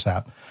Podverse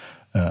app.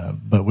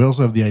 But we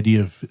also have the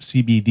idea of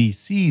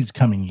CBDCs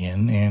coming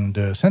in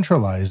and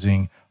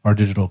centralizing our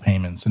digital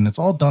payments, and it's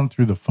all done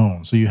through the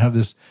phone. So you have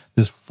this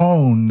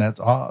phone that's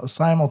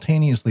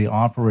simultaneously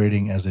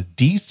operating as a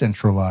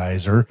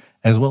decentralizer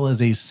as well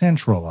as a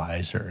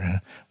centralizer.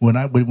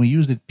 When we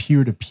used it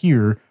peer to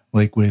peer,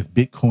 like with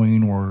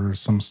Bitcoin or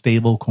some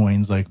stable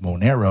coins like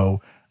Monero,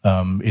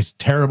 It's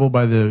terrible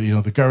by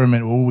the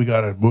government. Oh, we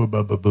got to blah,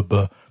 blah, blah, blah,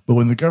 blah. But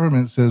when the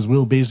government says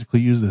we'll basically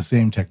use the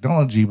same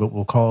technology, but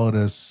we'll call it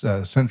a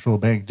central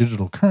bank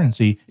digital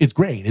currency, it's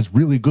great. It's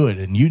really good,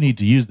 and you need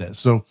to use that.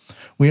 So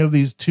we have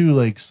these two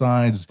like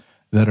sides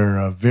that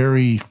are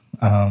very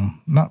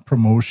not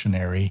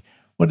promotionary.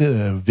 What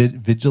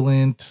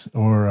vigilant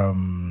or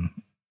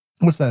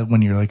what's that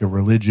when you're like a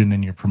religion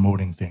and you're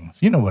promoting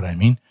things? You know what I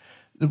mean.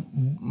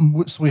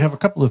 So we have a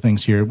couple of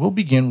things here. We'll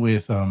begin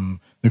with the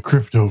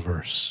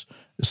cryptoverse.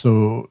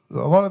 So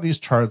a lot of these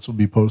charts will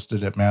be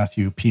posted at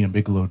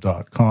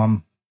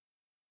MatthewPMBigelow.com.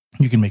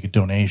 You can make a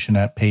donation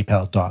at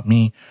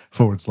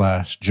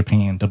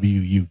paypal.me/Japan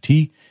WUT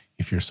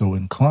if you're so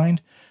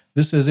inclined.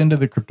 This is Into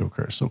the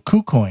Cryptocurse. So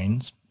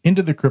KuCoin's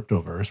Into the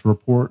Cryptoverse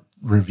report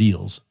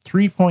reveals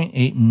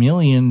 3.8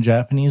 million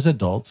Japanese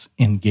adults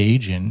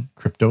engage in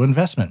crypto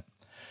investment.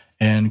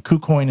 And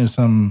KuCoin is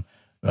some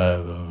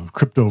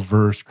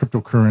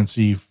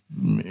cryptocurrency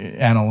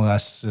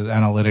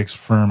analytics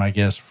firm, I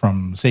guess,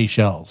 from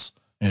Seychelles,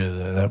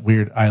 that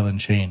weird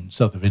island chain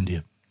south of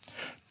India.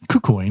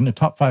 KuCoin, a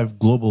top 5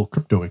 global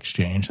crypto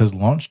exchange, has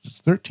launched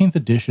its 13th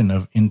edition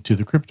of Into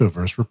the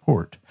Cryptoverse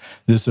report.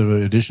 This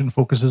edition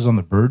focuses on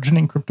the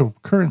burgeoning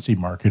cryptocurrency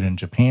market in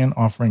Japan,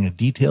 offering a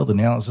detailed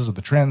analysis of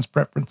the trends,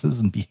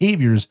 preferences, and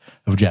behaviors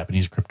of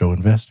Japanese crypto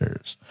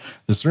investors.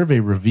 The survey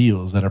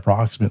reveals that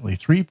approximately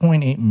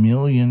 3.8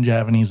 million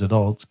Japanese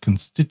adults,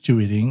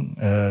 constituting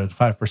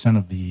 5%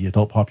 of the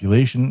adult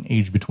population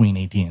aged between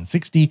 18 and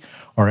 60,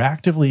 are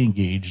actively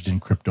engaged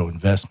in crypto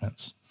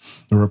investments.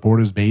 The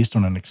report is based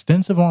on an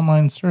extensive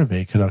online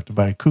survey conducted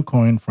by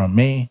KuCoin from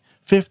May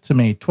 5th to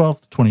May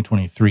 12th,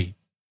 2023.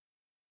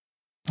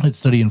 Its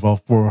study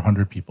involved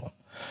 400 people.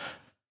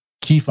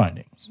 Key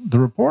findings. The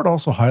report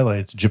also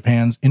highlights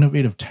Japan's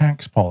innovative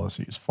tax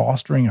policies,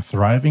 fostering a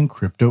thriving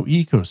crypto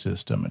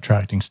ecosystem,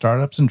 attracting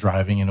startups and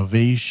driving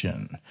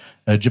innovation.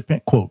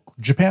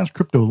 Japan's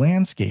crypto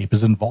landscape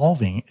is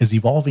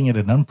evolving at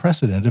an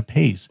unprecedented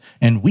pace,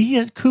 and we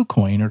at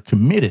KuCoin are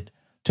committed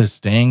to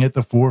staying at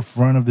the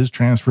forefront of this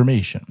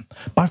transformation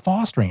by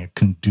fostering a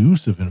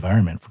conducive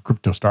environment for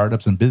crypto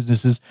startups and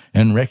businesses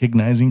and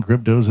recognizing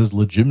cryptos as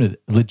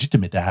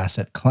legitimate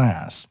asset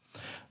class.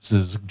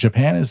 Says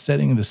Japan is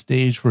setting the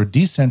stage for a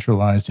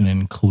decentralized and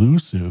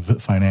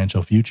inclusive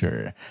financial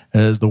future.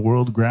 As the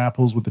world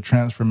grapples with the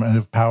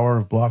transformative power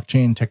of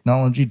blockchain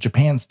technology,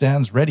 Japan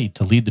stands ready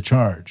to lead the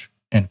charge.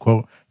 End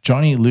quote.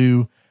 Johnny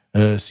Liu,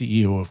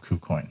 CEO of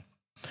KuCoin.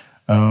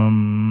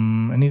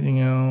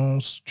 Anything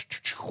else?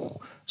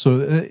 So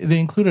they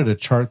included a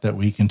chart that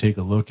we can take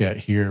a look at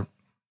here.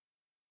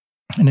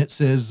 And it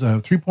says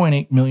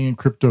 3.8 million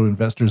crypto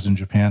investors in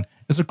Japan.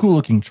 It's a cool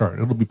looking chart.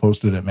 It'll be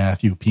posted at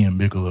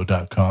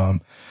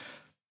MatthewPMBigelow.com.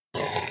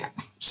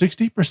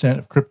 60%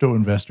 of crypto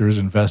investors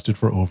invested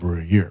for over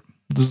a year.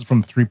 This is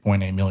from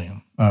 3.8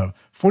 million.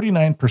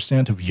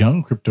 49% of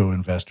young crypto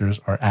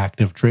investors are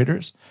active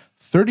traders.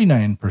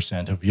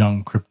 39% of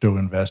young crypto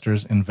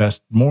investors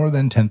invest more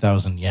than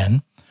 10,000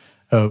 yen,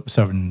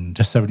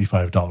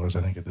 $75,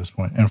 I think, at this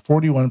point. And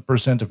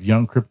 41% of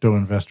young crypto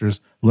investors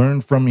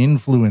learn from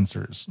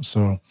influencers.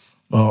 So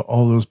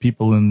all those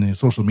people in the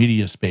social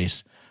media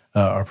space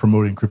are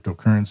promoting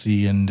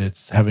cryptocurrency, and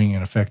it's having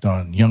an effect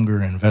on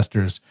younger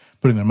investors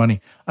putting their money.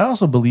 I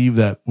also believe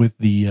that with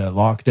the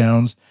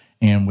lockdowns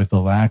and with the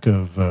lack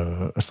of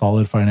a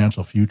solid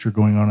financial future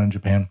going on in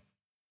Japan,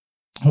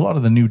 a lot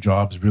of the new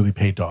jobs really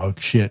pay dog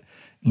shit.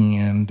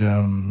 And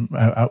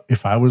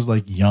if I was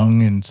like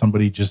young and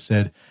somebody just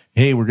said,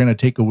 hey, we're going to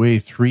take away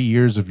 3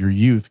 years of your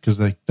youth, because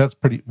like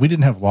we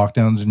didn't have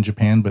lockdowns in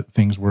Japan, but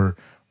things were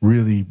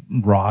really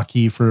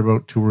rocky for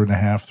about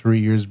 2.5, 3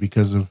 years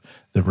because of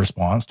the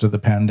response to the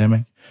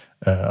pandemic.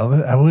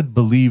 I would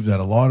believe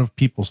that a lot of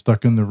people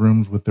stuck in the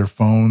rooms with their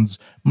phones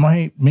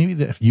maybe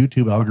the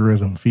YouTube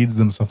algorithm feeds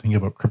them something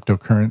about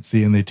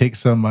cryptocurrency, and they take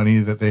some money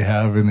that they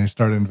have and they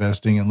start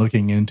investing and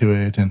looking into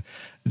it. And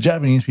the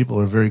Japanese people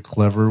are very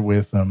clever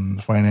with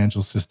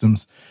financial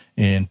systems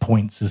and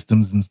point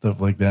systems and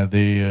stuff like that.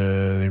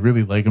 They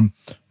really like them.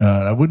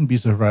 I wouldn't be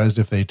surprised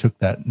if they took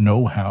that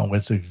know-how,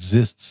 which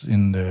exists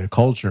in the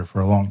culture for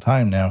a long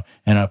time now,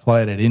 and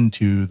applied it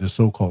into the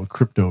so-called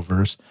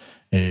cryptoverse.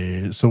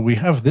 So we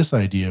have this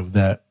idea of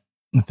that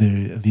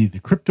the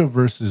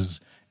cryptoverse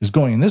is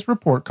going. And this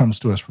report comes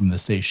to us from the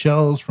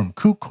Seychelles, from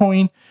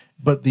KuCoin.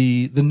 But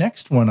the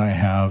next one I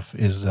have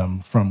is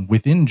from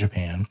within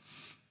Japan.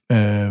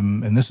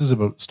 And this is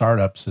about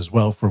startups as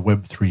well for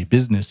Web3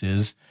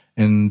 businesses.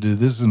 And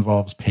this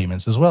involves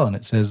payments as well. And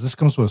it says, this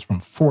comes to us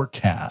from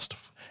Forecast,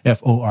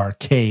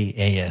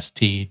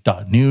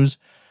 FORKAST.news.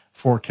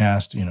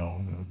 Forecast,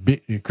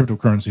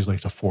 cryptocurrencies like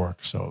to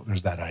fork. So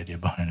there's that idea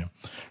behind it.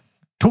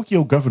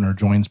 Tokyo governor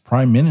joins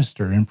prime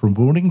minister in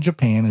promoting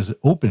Japan as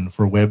open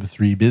for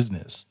Web3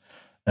 business.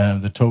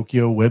 The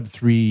Tokyo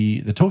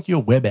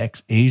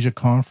WebEx Asia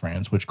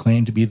conference, which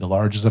claimed to be the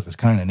largest of its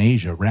kind in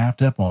Asia,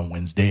 wrapped up on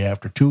Wednesday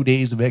after 2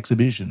 days of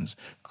exhibitions,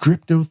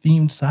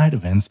 crypto-themed side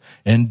events,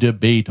 and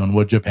debate on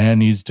what Japan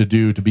needs to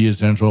do to be a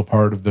central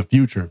part of the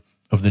future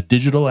of the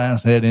digital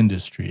asset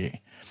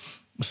industry.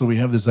 So we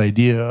have this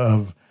idea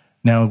of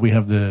now we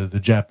have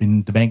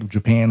the Bank of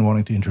Japan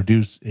wanting to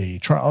introduce a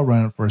trial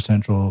run for a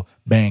central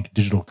bank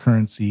digital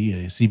currency,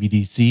 a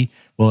CBDC.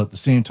 Well, at the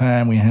same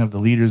time, we have the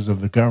leaders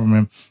of the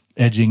government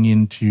edging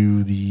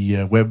into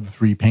the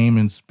Web3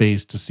 payment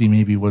space to see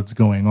maybe what's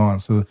going on.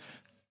 So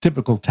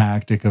typical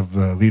tactic of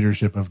the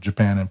leadership of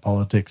Japan in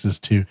politics is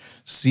to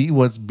see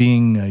what's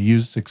being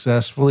used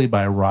successfully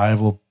by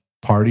rival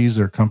parties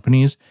or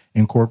companies,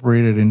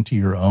 incorporate it into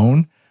your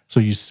own. So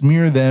you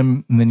smear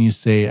them and then you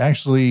say,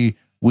 actually,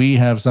 we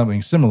have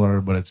something similar,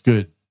 but it's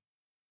good.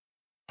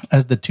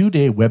 As the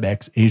 2-day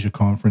WebEx Asia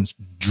conference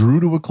drew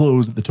to a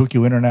close at the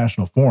Tokyo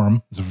International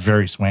Forum, it's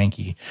very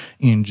swanky,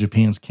 in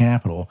Japan's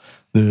capital,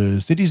 the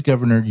city's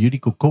governor,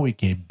 Yuriko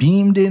Koike,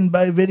 beamed in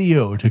by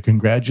video to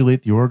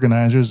congratulate the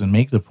organizers and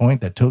make the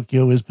point that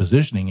Tokyo is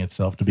positioning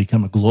itself to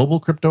become a global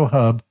crypto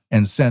hub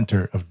and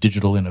center of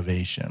digital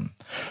innovation.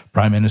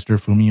 Prime Minister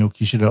Fumio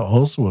Kishida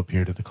also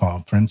appeared at the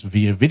conference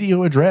via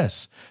video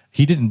address.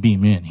 He didn't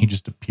beam in, he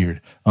just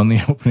appeared on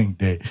the opening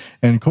day.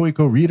 And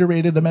Koiko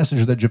reiterated the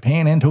message that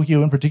Japan and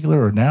Tokyo in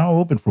particular are now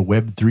open for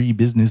Web3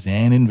 business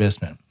and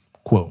investment.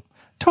 Quote,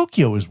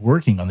 Tokyo is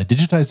working on the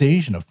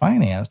digitization of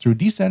finance through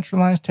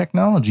decentralized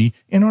technology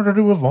in order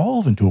to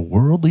evolve into a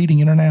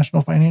world-leading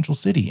international financial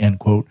city, end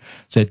quote,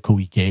 said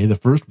Koike, the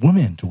first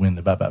woman to win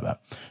the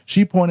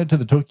She pointed to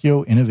the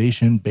Tokyo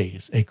Innovation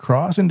Base, a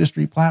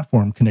cross-industry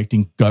platform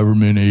connecting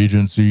government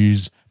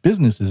agencies,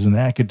 businesses, and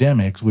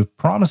academics with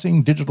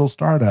promising digital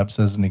startups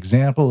as an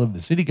example of the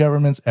city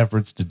government's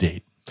efforts to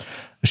date.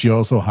 She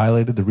also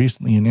highlighted the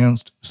recently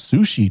announced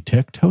Sushi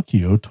Tech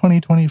Tokyo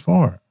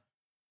 2024.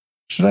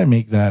 Should I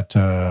make that,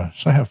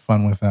 should I have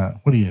fun with that?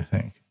 What do you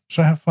think?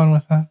 Should I have fun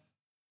with that?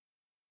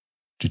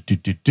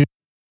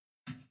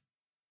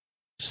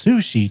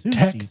 Sushi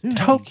Tech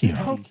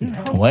Tokyo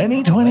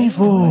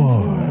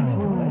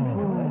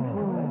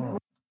 2024.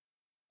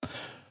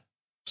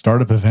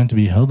 Startup event to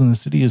be held in the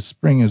city of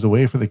Spring as a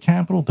way for the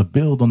capital to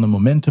build on the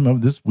momentum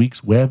of this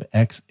week's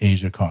WebEx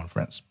Asia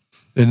conference.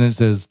 And it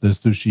says the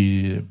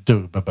sushi...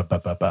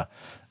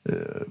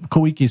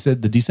 Koike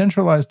said the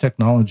decentralized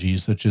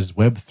technologies such as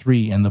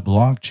Web3 and the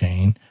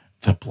blockchain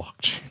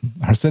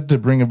are set to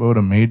bring about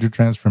a major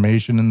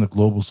transformation in the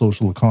global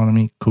social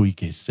economy,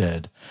 Koike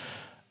said.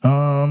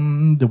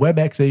 The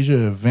WebEx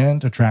Asia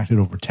event attracted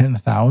over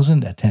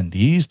 10,000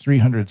 attendees,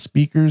 300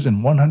 speakers,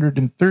 and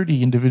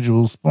 130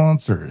 individual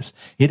sponsors.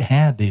 It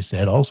had, they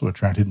said, also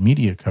attracted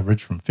media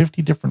coverage from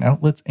 50 different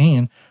outlets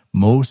and,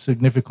 most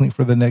significantly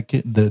for the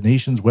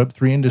nation's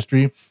Web3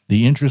 industry,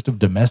 the interest of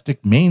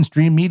domestic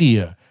mainstream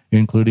media,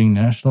 including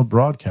national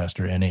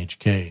broadcaster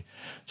NHK.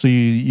 So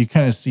you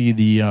kind of see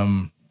the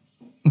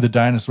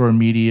dinosaur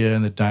media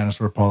and the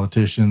dinosaur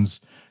politicians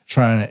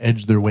trying to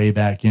edge their way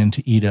back in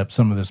to eat up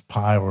some of this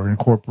pie or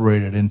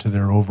incorporate it into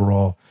their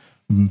overall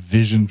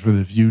vision for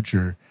the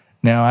future.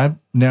 Now,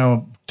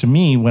 to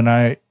me, when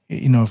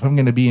if I'm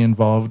going to be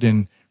involved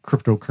in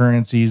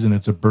cryptocurrencies and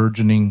it's a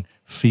burgeoning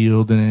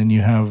field, and then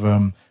you have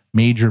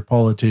major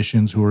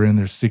politicians who are in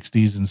their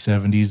 60s and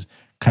 70s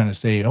kind of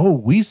say, "Oh,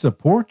 we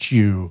support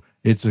you."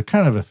 It's a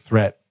kind of a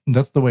threat.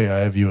 That's the way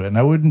I view it. And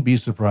I wouldn't be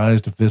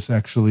surprised if this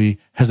actually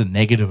has a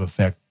negative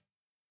effect,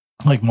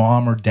 like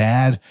mom or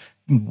dad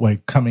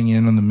like coming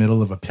in the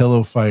middle of a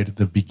pillow fight at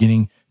the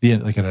beginning,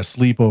 like at a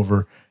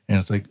sleepover, and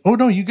it's like, "Oh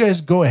no, you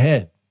guys go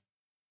ahead.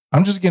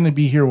 I'm just going to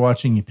be here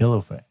watching you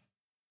pillow fight.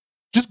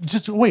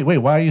 Just wait.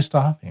 Why are you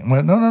stopping?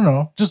 Well,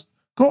 no. Just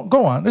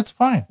go on. It's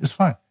fine.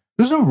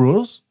 There's no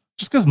rules.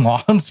 Just because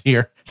mom's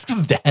here, just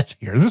because dad's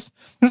here. There's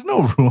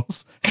no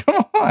rules.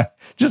 Come on.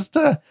 Just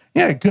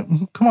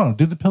come on.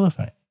 Do the pillow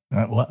fight.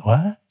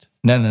 What?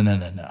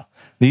 No.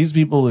 These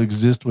people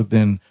exist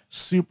within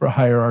super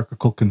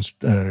hierarchical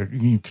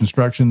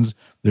constructions.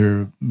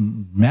 They're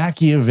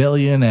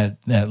Machiavellian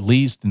at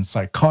least, and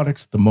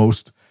psychotics the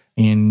most.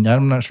 And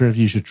I'm not sure if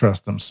you should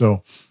trust them.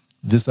 So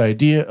this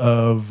idea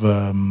of,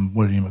 Web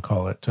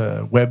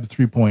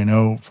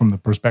 3.0 from the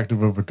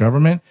perspective of a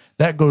government,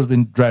 that goes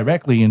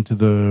directly into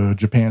the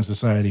Japan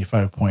Society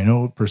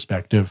 5.0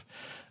 perspective.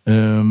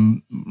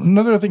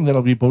 Another thing that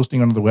I'll be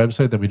posting on the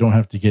website that we don't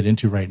have to get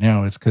into right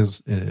now, it's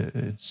because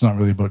it's not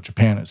really about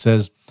Japan. It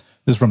says,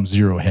 this is from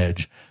Zero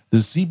Hedge, the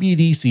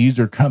CBDCs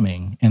are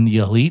coming and the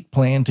elite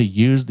plan to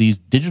use these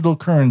digital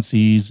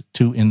currencies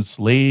to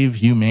enslave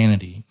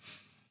humanity.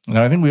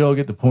 Now, I think we all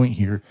get the point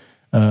here.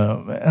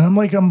 And I'm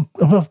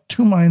of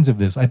two minds of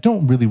this. I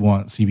don't really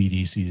want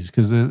CBDCs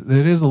because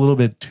it is a little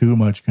bit too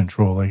much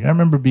control. Like I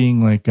remember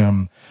being like,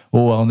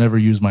 I'll never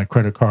use my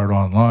credit card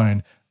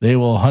online. They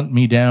will hunt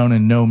me down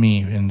and know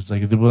me. And it's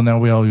like, well, now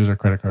we all use our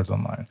credit cards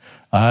online.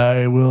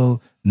 I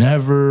will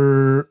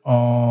never,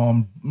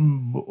 I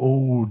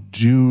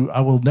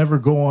will never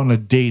go on a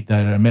date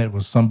that I met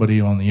with somebody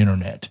on the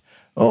internet.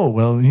 Oh,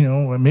 well,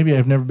 maybe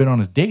I've never been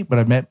on a date, but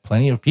I've met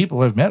plenty of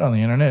people I've met on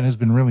the internet and it's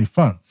been really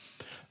fun.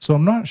 So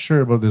I'm not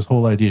sure about this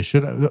whole idea.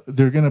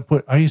 They're going to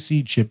put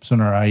IC chips on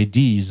our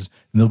IDs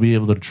and they'll be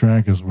able to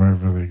track us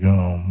wherever we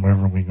go.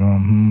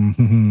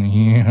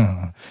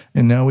 Yeah.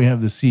 And now we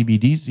have the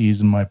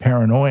CBDCs and my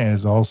paranoia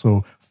is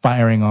also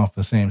firing off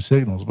the same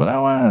signals. But I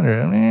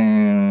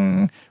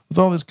wonder, with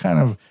all this kind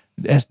of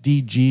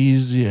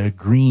SDGs,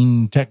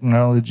 green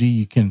technology,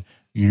 you can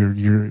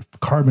your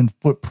carbon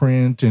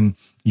footprint, and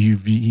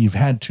you've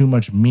had too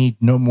much meat,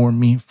 no more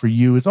meat for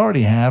you. It's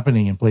already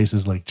happening in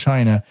places like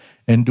China.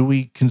 And do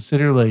we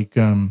consider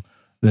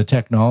the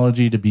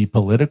technology to be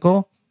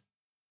political?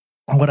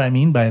 What I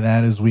mean by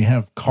that is we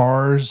have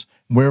cars.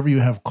 Wherever you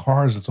have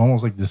cars, it's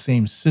almost like the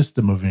same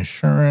system of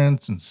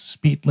insurance and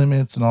speed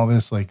limits and all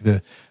this.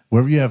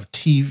 Wherever you have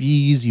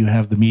TVs, you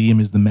have The Medium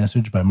is the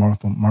Message by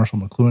Marshall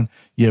McLuhan.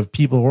 You have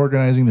people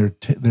organizing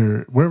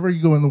their wherever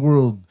you go in the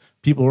world,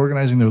 people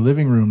organizing their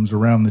living rooms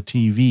around the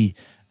TV.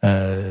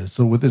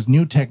 So with this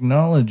new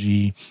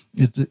technology,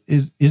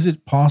 is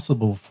it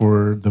possible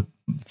for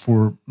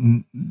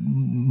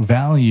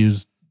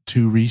values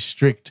to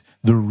restrict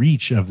the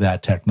reach of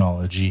that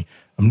technology?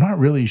 I'm not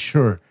really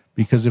sure,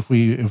 because if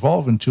we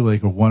evolve into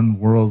like a one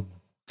world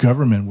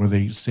government where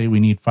they say we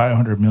need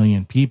 500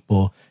 million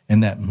people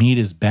and that meat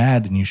is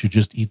bad and you should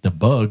just eat the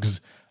bugs,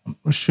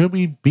 should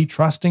we be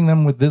trusting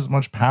them with this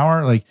much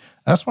power? Like,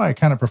 that's why I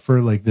kind of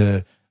prefer like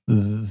the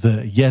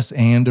yes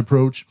and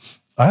approach.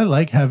 I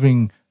like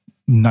having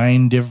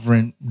 9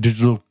 different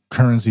digital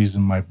currencies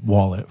in my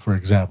wallet, for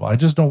example. I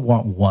just don't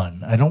want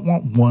one. I don't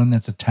want one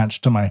that's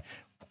attached to my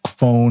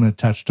phone,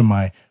 attached to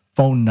my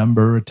phone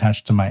number,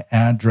 attached to my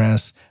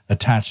address,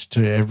 attached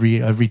to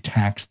every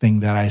tax thing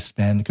that I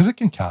spend, because it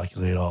can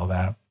calculate all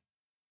that.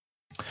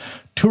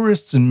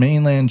 Tourists in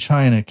mainland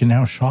China can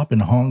now shop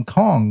in Hong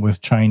Kong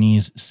with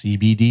Chinese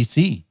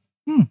CBDC.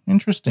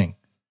 Interesting.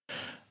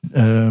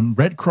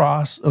 Red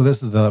Cross. Oh,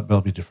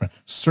 that'll be different.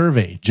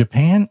 Survey.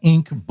 Japan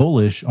Inc.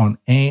 bullish on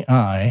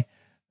AI.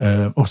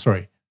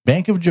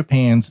 Bank of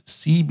Japan's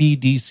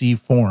CBDC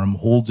forum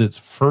holds its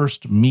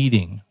first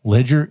meeting.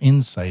 Ledger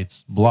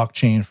Insights,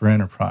 blockchain for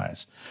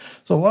enterprise.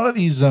 So a lot of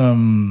these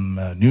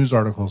news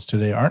articles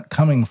today aren't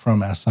coming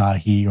from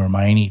Asahi or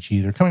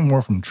Mainichi. They're coming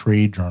more from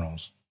trade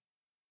journals.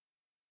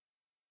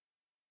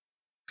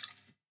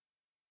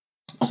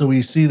 So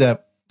we see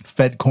that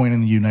FedCoin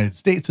in the United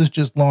States has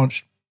just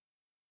launched.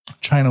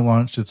 China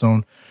launched its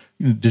own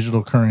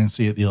digital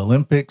currency at the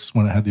Olympics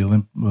when it had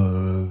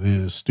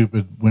the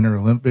stupid Winter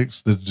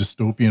Olympics, the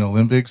dystopian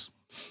Olympics,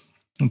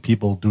 and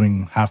people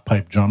doing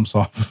half-pipe jumps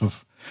off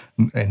of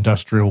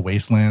industrial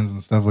wastelands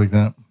and stuff like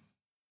that.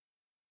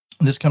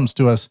 This comes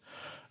to us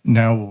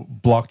now,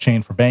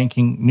 blockchain for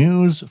banking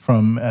news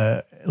from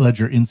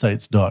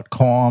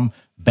ledgerinsights.com.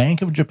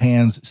 Bank of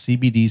Japan's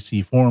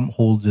CBDC forum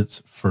holds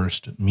its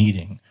first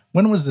meeting.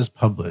 When was this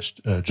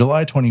published?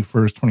 July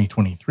 21st,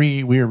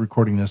 2023. We are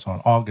recording this on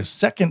August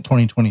 2nd,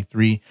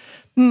 2023.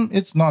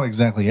 It's not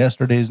exactly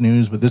yesterday's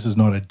news, but this is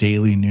not a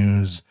daily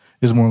news.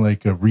 It's more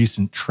like a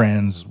recent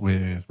trends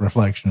with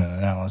reflection and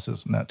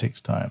analysis, and that takes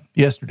time.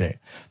 Yesterday,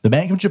 the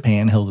Bank of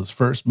Japan held its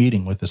first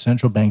meeting with the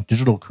Central Bank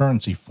Digital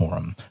Currency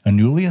Forum, a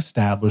newly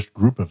established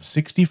group of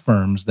 60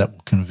 firms that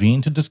will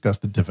convene to discuss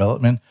the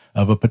development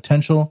of a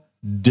potential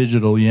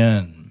digital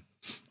yen.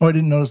 Oh, I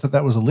didn't notice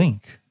that was a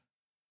link.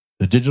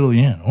 The digital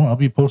yen. Oh, I'll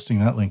be posting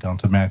that link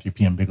onto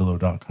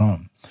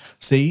MatthewPMBigelow.com.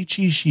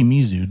 Seiichi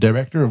Shimizu,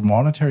 Director of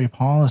Monetary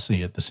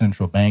Policy at the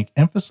Central Bank,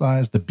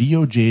 emphasized the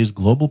BOJ's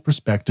global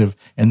perspective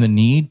and the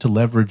need to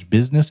leverage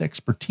business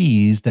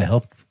expertise to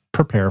help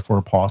prepare for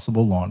a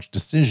possible launch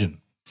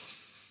decision.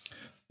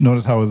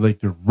 Notice how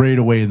they're right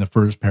away in the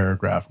first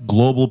paragraph.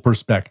 Global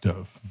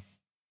perspective.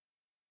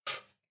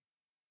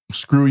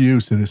 Screw you,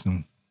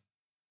 citizen.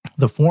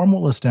 The forum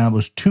will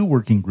establish 2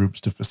 working groups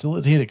to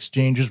facilitate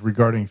exchanges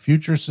regarding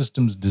future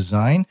systems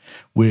design,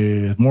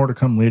 with more to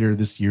come later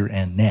this year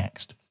and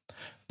next.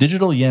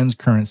 Digital yen's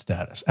current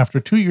status. After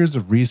 2 years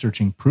of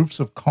researching proofs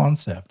of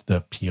concept,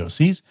 the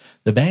POCs,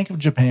 the Bank of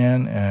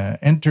Japan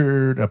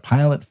entered a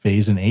pilot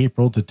phase in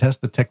April to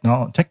test the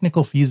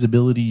technical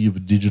feasibility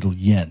of digital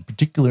yen,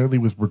 particularly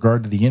with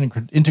regard to the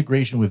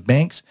integration with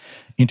banks,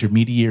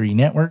 intermediary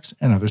networks,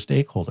 and other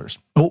stakeholders.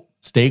 Oh,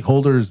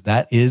 stakeholders,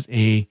 that is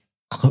a...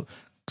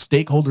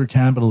 Stakeholder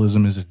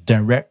capitalism is a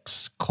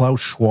direct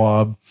Klaus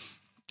Schwab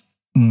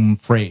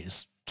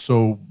phrase.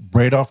 So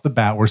right off the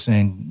bat, we're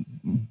saying,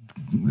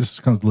 this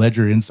comes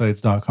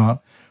ledgerinsights.com,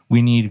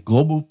 we need a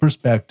global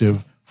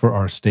perspective for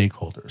our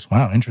stakeholders.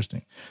 Wow,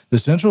 interesting. The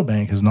central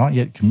bank has not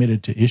yet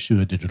committed to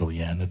issue a digital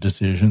yen, a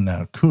decision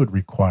that could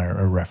require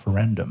a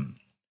referendum.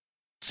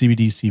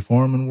 CBDC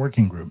forum and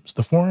working groups.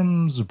 The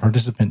forum's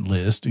participant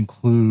list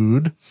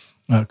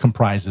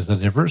comprises a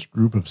diverse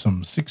group of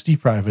some 60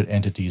 private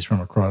entities from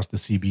across the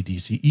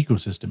CBDC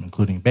ecosystem,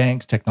 including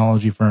banks,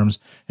 technology firms,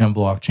 and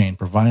blockchain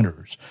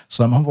providers.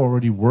 Some have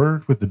already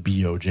worked with the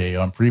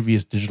BOJ on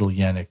previous digital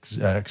yen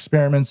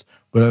experiments,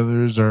 but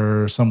others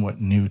are somewhat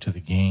new to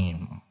the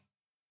game.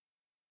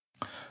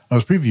 I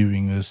was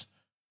previewing this.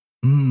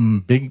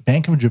 Big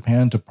Bank of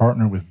Japan to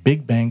partner with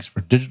big banks for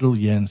digital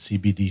yen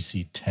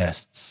CBDC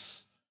tests.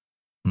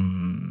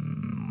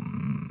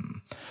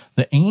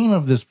 The aim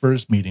of this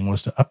first meeting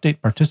was to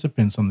update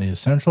participants on the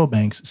central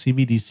bank's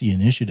CBDC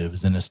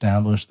initiatives and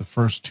establish the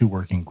first 2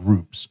 working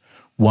groups.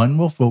 One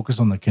will focus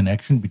on the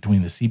connection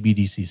between the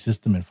CBDC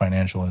system and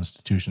financial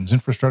institutions'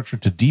 infrastructure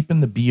to deepen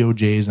the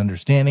BOJ's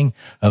understanding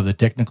of the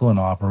technical and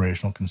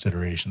operational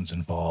considerations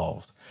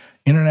involved.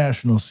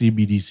 International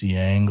CBDC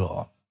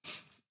angle.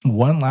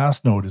 One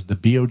last note is the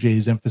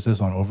BOJ's emphasis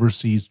on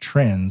overseas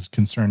trends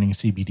concerning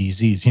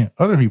CBDCs. Yeah,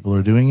 other people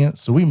are doing it,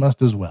 so we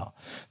must as well.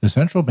 The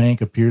central bank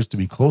appears to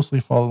be closely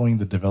following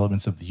the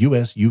developments of the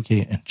US,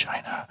 UK, and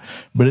China,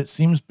 but it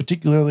seems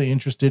particularly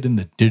interested in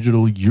the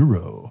digital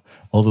euro,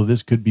 although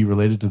this could be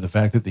related to the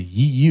fact that the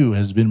EU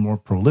has been more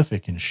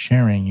prolific in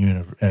sharing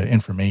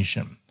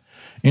information.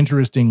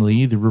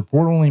 Interestingly, the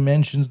report only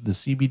mentions the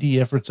CBD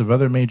efforts of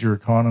other major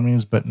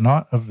economies, but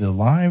not of the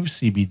live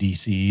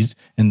CBDCs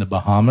in the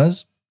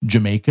Bahamas,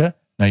 Jamaica,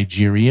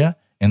 Nigeria,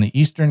 and the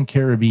Eastern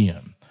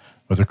Caribbean,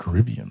 or the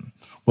Caribbean.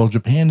 While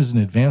Japan is an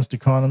advanced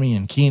economy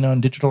and keen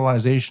on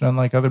digitalization,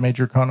 unlike other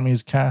major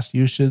economies, cash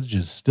usage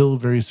is still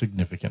very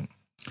significant.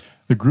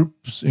 The group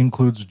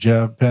includes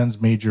Japan's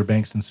major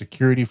banks and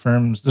security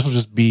firms. This will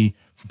just be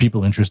for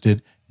people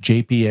interested.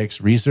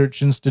 JPX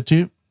Research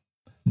Institute,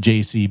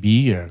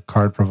 JCB, a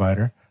card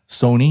provider,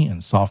 Sony,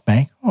 and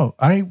SoftBank. Oh,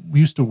 I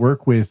used to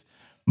work with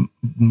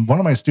one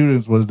of my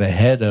students was the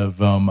head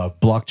of a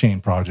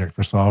blockchain project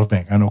for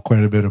SoftBank. I know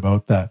quite a bit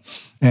about that.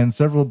 And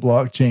several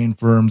blockchain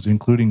firms,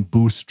 including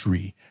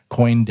Boostry,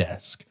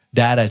 CoinDesk,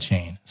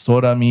 DataChain,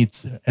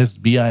 Sodamitsu,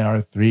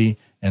 SBIR3,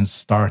 and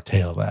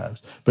Startail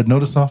Labs. But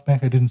notice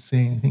SoftBank, I didn't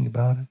say anything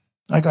about it.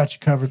 I got you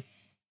covered.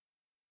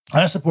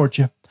 I support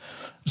you.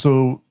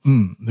 So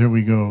there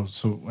we go.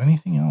 So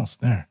anything else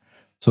there?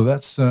 So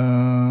that's a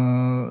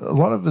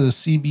lot of the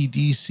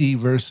CBDC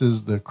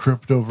versus the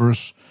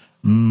cryptoverse.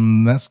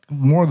 That's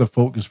more the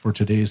focus for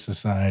today's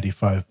Society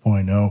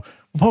 5.0. We'll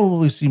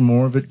probably see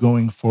more of it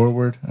going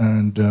forward.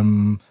 And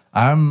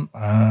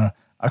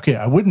okay,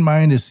 I wouldn't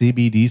mind a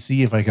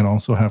CBDC if I can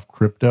also have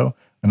crypto.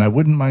 And I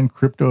wouldn't mind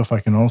crypto if I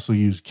can also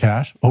use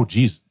cash. Oh,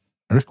 geez,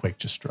 earthquake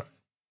just struck.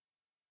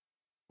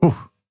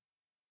 Ooh.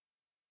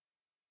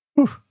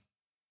 Ooh.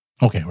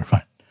 Okay, we're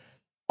fine.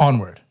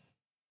 Onward.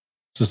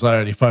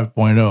 Society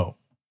 5.0.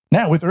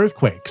 Now with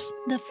earthquakes.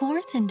 The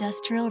fourth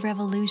industrial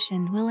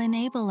revolution will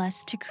enable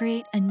us to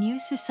create a new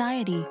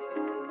society.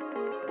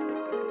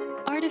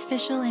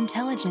 Artificial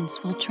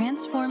intelligence will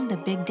transform the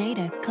big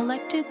data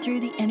collected through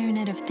the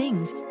Internet of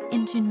Things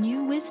into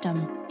new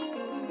wisdom.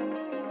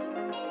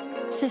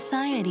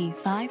 Society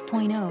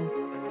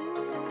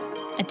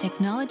 5.0. A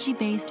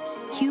technology-based,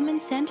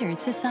 human-centered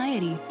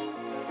society.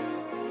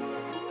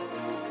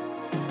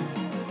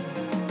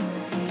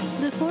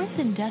 The fourth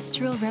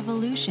industrial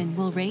revolution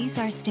will raise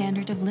our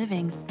standard of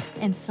living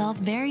and solve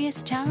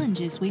various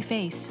challenges we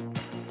face.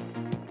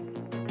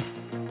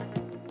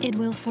 It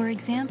will, for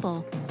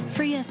example,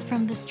 free us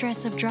from the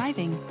stress of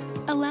driving,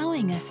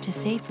 allowing us to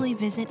safely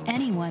visit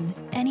anyone,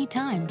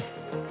 anytime.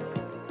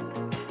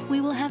 We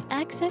will have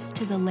access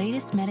to the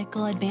latest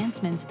medical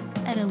advancements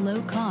at a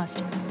low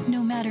cost,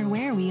 no matter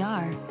where we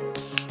are.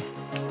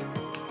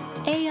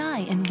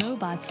 AI and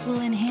robots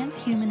will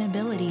enhance human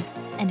ability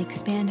and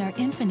expand our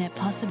infinite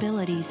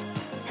possibilities,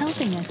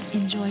 helping us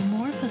enjoy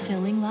more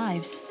fulfilling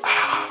lives.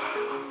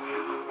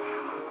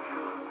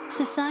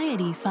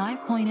 Society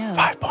 5.0.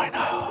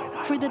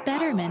 5.0. For the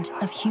betterment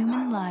of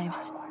human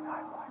lives.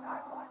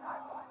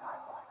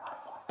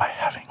 By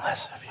having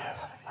less of you.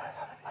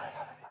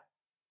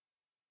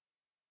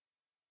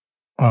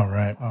 All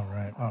right.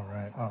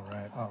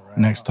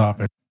 Next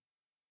topic.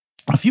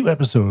 A few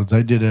episodes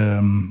I did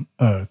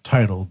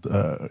titled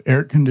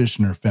Air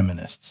Conditioner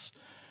Feminists.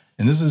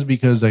 And this is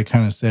because I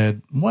kind of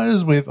said, what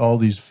is with all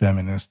these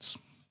feminists?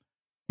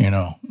 You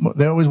know,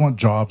 they always want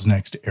jobs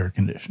next to air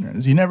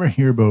conditioners. You never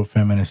hear about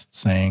feminists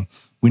saying,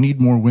 we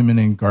need more women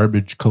in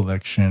garbage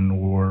collection,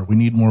 or we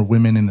need more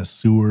women in the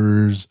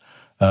sewers.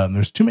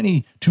 There's too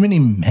many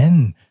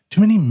men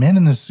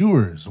in the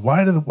sewers.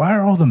 Why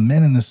are all the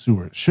men in the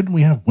sewers? Shouldn't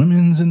we have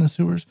women's in the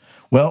sewers?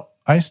 Well,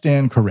 I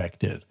stand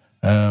corrected.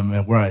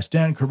 And where I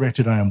stand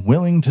corrected, I am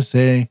willing to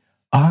say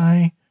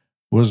I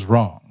was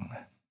wrong.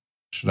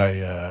 Should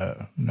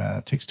I? Nah,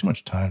 it takes too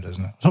much time,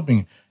 doesn't it? I was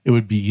hoping it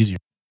would be easier.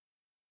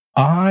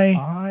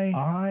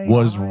 I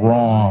was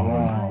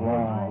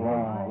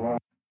wrong.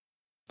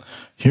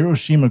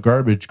 Hiroshima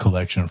garbage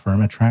collection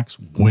firm attracts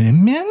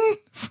women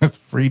with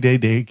free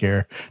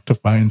daycare to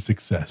find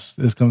success.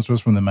 This comes to us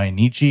from the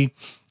Mainichi,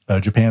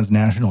 Japan's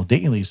national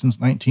daily since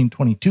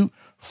 1922,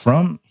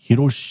 from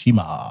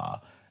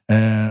Hiroshima.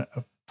 And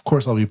of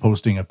course, I'll be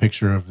posting a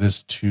picture of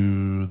this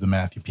to the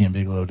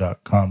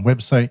MatthewPMBigelow.com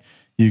website.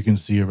 You can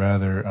see a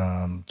rather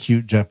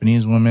cute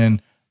Japanese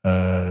woman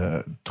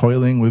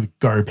toiling with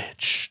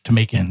garbage to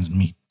make ends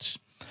meet.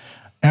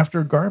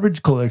 After a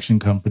garbage collection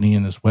company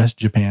in this West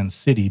Japan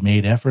city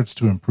made efforts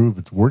to improve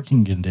its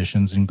working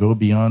conditions and go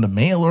beyond a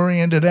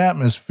male-oriented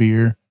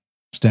atmosphere,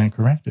 stand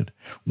corrected.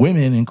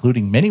 Women,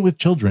 including many with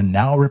children,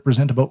 now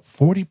represent about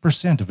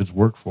 40% of its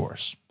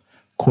workforce.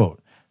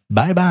 Quote,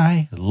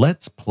 Bye-bye,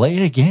 let's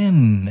play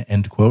again,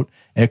 end quote,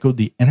 echoed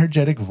the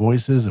energetic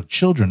voices of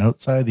children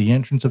outside the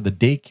entrance of the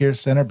daycare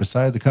center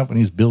beside the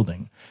company's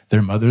building.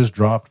 Their mothers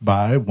dropped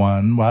by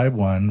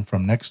one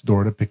from next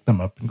door to pick them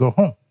up and go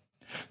home.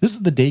 This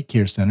is the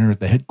daycare center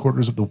at the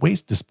headquarters of the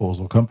waste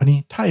disposal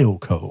company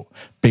Taioko,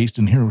 based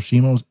in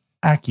Hiroshima's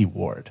Aki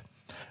Ward.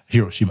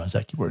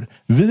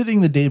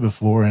 Visiting the day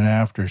before and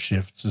after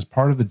shifts is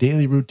part of the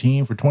daily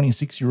routine for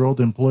 26-year-old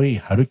employee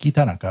Haruki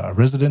Tanaka, a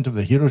resident of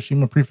the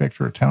Hiroshima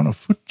prefecture town of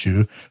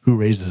Fuchu, who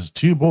raises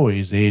two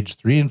boys aged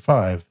 3 and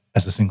 5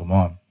 as a single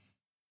mom.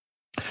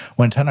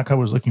 When Tanaka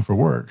was looking for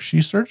work,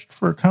 she searched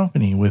for a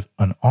company with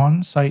an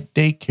on-site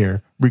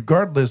daycare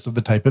regardless of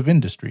the type of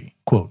industry.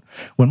 Quote,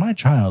 when my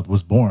child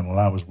was born while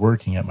I was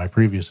working at my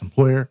previous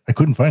employer, I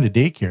couldn't find a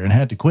daycare and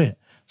had to quit.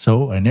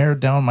 So I narrowed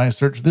down my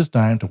search this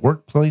time to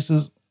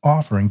workplaces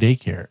offering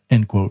daycare,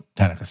 end quote,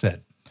 Tanaka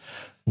said.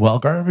 While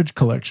garbage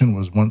collection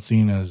was once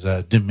seen as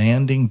a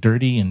demanding,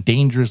 dirty, and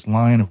dangerous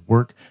line of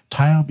work,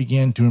 Taiyo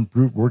began to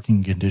improve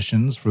working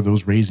conditions for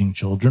those raising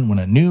children when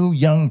a new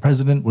young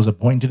president was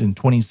appointed in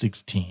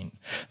 2016.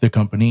 The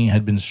company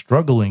had been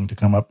struggling to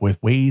come up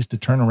with ways to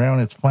turn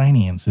around its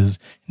finances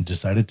and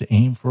decided to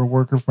aim for a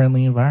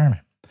worker-friendly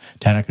environment.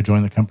 Tanaka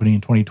joined the company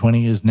in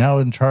 2020 and is now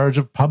in charge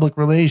of public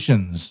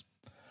relations.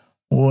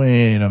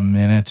 Wait a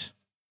minute.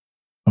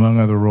 Among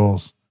other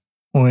roles.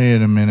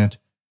 Wait a minute.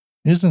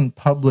 Isn't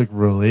public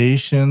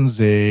relations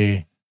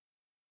a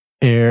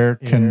air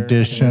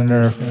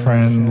conditioner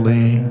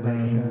friendly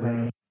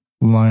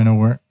line of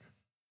work?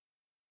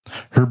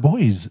 Her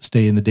boys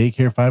stay in the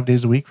daycare 5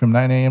 days a week from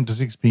 9 a.m. to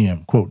 6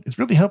 p.m. Quote, it's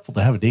really helpful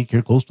to have a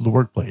daycare close to the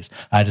workplace.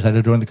 I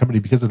decided to join the company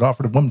because it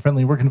offered a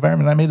woman-friendly work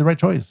environment and I made the right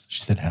choice,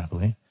 she said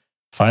happily.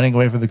 Finding a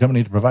way for the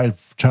company to provide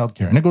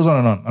childcare. And it goes on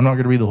and on. I'm not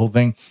going to read the whole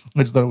thing.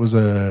 I just thought it was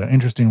an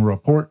interesting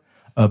report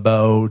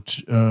about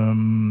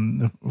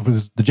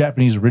the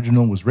Japanese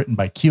original was written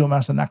by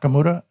Kiyomasa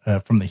Nakamura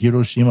from the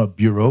Hiroshima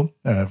Bureau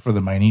for the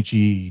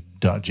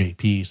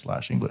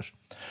Mainichi.jp/English.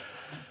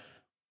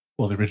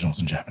 Well, the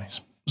original's in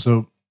Japanese.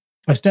 So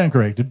I stand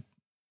corrected.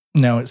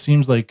 Now, it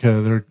seems like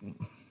they're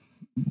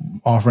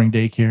offering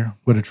daycare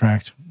would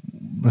attract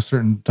a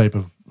certain type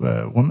of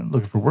woman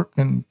looking for work,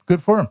 and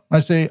good for them. I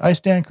say I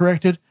stand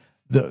corrected.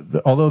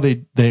 Although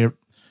there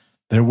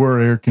were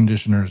air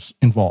conditioners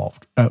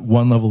involved at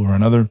one level or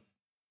another.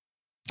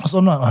 So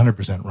I'm not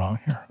 100% wrong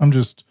here. I'm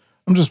just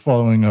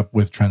following up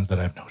with trends that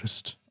I've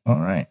noticed.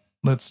 All right,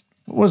 what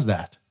was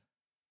that?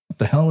 What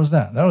the hell was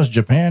that? That was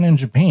Japan in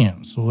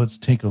Japan. So let's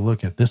take a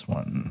look at this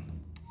one.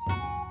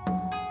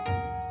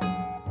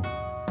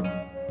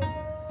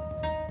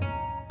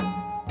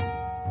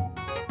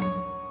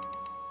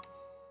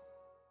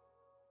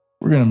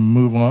 We're going to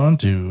move on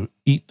to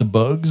eat the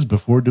bugs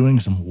before doing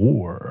some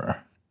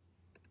war.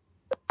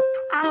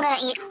 I'm going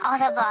to eat all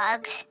the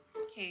bugs.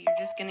 Okay, you're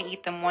just gonna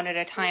eat them one at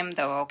a time,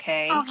 though,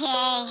 okay? Okay.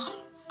 I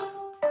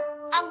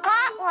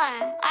got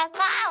one.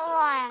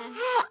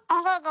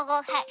 I'm gonna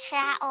go catch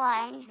that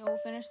one. No,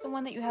 finish the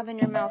one that you have in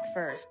your mouth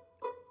first.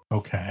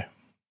 Okay.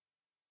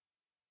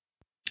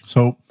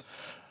 So,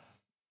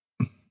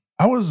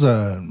 I was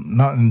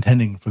not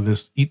intending for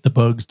this Eat the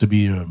Bugs to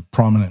be a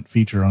prominent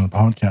feature on the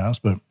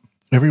podcast, but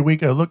every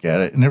week I look at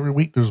it, and every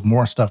week there's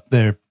more stuff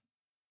there.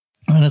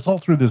 And it's all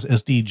through this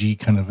SDG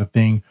kind of a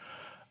thing.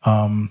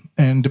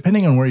 And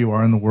depending on where you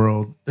are in the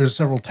world, there's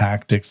several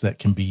tactics that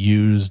can be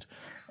used.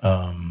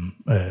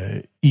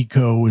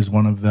 Eco is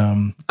one of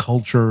them.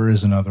 Culture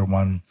is another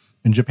one.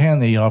 In Japan,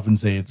 they often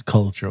say it's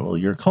culture. Well,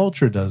 your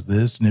culture does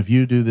this, and if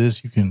you do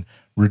this, you can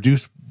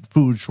reduce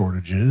food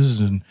shortages.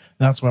 And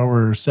that's why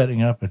we're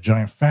setting up a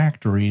giant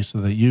factory so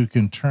that you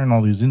can turn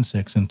all these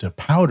insects into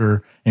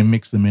powder and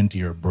mix them into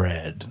your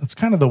bread. That's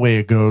kind of the way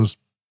it goes.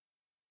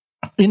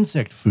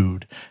 Insect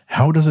food.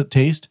 How does it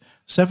taste?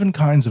 7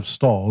 kinds of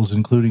stalls,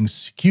 including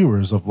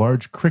skewers of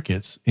large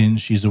crickets in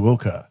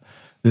Shizuoka.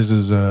 This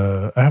is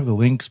I have the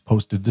links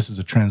posted. This is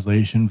a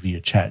translation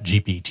via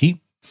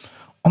ChatGPT.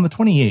 On the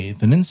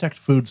 28th, an insect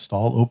food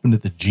stall opened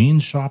at the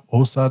jeans shop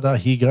Osada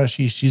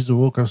Higashi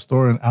Shizuoka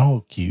store in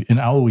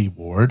Aoi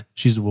Ward,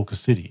 Shizuoka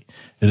City.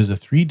 It is a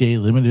 3-day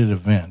limited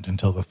event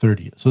until the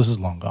 30th, so this is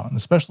long gone.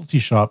 The specialty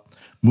shop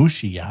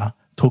Mushiya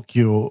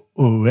Tokyo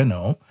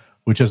Ueno,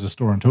 which has a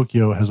store in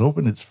Tokyo, has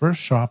opened its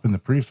first shop in the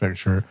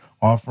prefecture,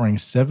 offering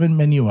 7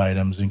 menu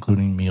items,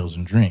 including meals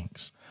and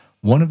drinks.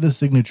 One of the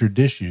signature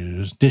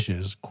dishes,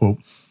 quote,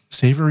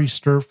 savory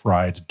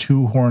stir-fried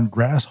 2-horned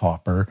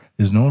grasshopper,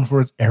 is known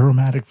for its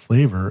aromatic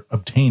flavor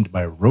obtained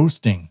by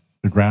roasting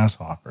the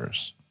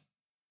grasshoppers.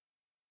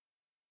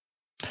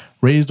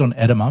 Raised on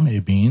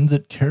edamame beans,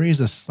 it carries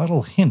a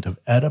subtle hint of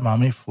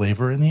edamame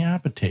flavor in the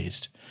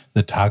aftertaste.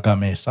 The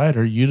Tagame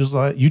cider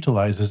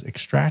utilizes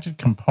extracted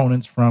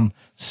components from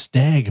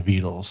stag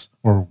beetles,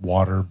 or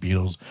water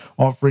beetles,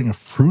 offering a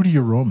fruity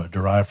aroma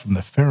derived from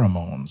the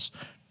pheromones.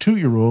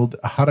 2-year-old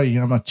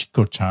Harayama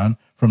Chiko-chan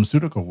from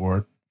Sudoku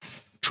Ward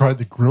tried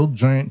the grilled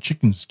giant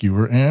chicken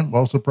skewer and,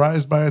 while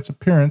surprised by its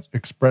appearance,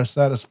 expressed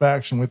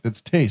satisfaction with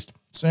its taste,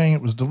 saying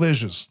it was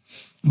delicious.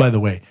 By the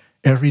way,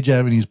 Every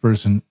Japanese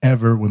person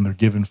ever, when they're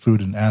given food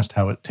and asked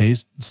how it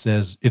tastes,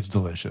 says it's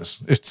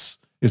delicious.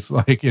 It's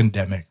like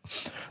endemic.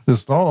 The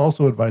stall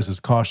also advises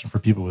caution for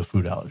people with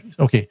food allergies.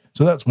 Okay,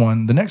 so that's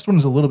one. The next one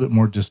is a little bit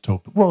more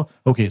dystopic. Well,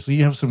 okay, so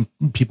you have some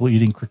people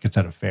eating crickets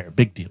at a fair.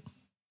 Big deal.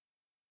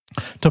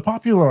 To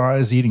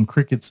popularize eating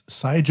crickets,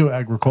 Saijo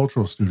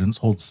agricultural students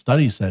hold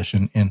study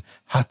session in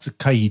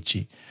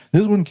Hatsukaichi.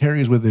 This one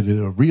carries with it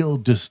a real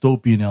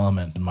dystopian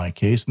element in my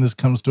case, and this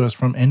comes to us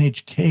from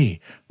NHK,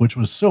 which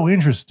was so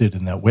interested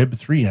in that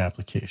Web3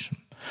 application.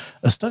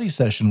 A study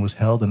session was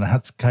held in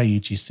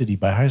Hatsukaichi City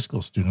by high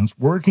school students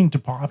working to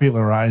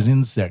popularize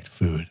insect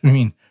food.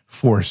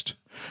 Forced,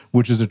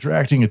 which is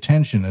attracting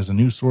attention as a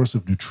new source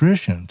of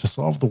nutrition to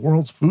solve the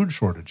world's food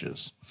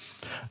shortages.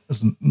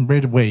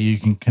 Right away, you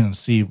can kind of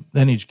see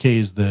NHK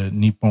is the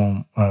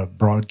Nippon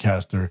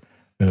broadcaster,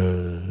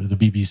 the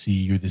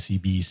BBC or the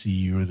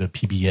CBC or the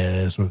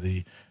PBS or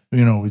the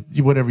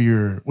whatever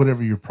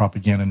your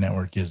propaganda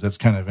network is. That's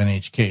kind of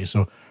NHK.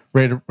 So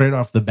right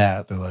off the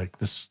bat, they're like,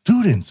 the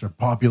students are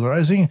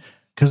popularizing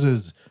because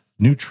it's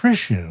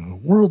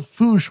nutrition, world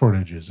food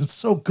shortages. It's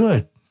so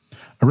good.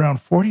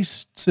 Around 40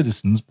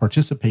 citizens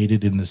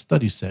participated in the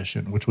study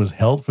session, which was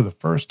held for the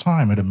first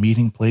time at a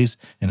meeting place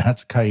in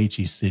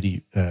Hatsukaichi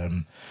City.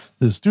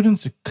 The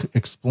students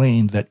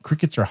explained that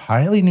crickets are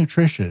highly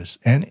nutritious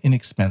and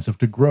inexpensive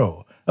to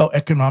grow.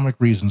 Economic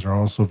reasons are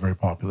also very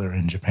popular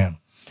in Japan.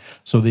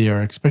 So they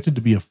are expected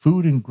to be a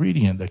food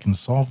ingredient that can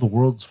solve the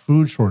world's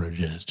food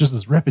shortages, just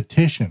as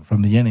repetition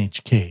from the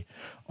NHK.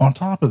 On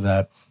top of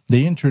that,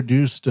 they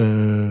introduced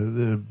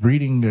the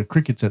breeding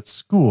crickets at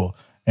school,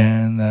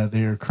 and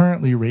they are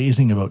currently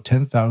raising about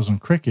 10,000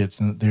 crickets,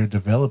 and they're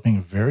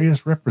developing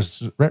various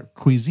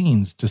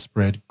cuisines to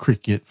spread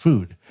cricket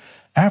food.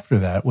 After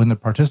that, when the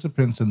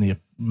participants and the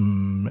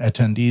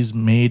attendees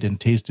made and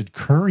tasted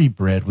curry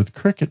bread with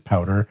cricket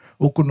powder,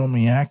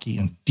 okonomiyaki,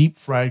 and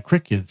deep-fried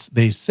crickets,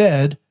 they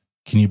said,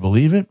 can you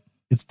believe it?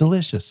 It's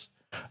delicious.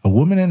 A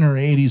woman in her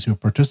 80s who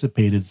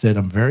participated said,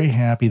 I'm very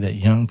happy that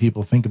young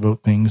people think about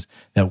things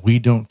that we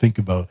don't think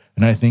about,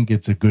 and I think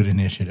it's a good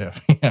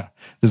initiative. Yeah.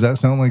 Does that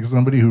sound like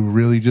somebody who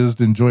really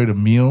just enjoyed a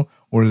meal,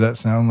 or does that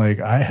sound like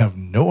I have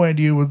no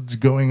idea what's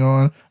going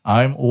on?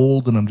 I'm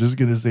old and I'm just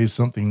going to say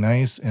something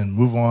nice and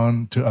move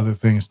on to other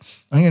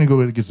things. I'm going to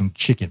go get some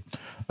chicken.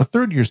 A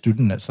third-year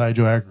student at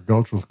Saijo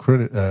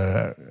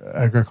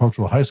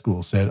Agricultural High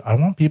School said, I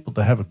want people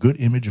to have a good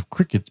image of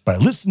crickets by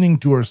listening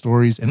to our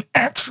stories and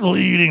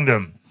actually eating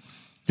them.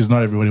 Because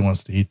not everybody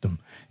wants to eat them.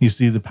 You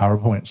see the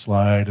PowerPoint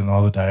slide and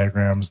all the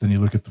diagrams, then you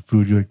look at the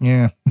food, you're like,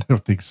 yeah, I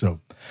don't think so.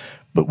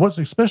 But what's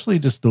especially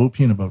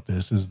dystopian about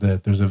this is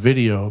that there's a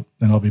video,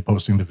 and I'll be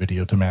posting the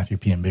video to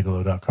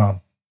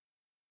MatthewPMBigelow.com,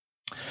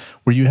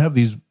 where you have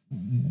these,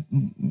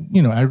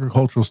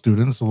 agricultural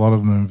students. A lot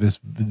of them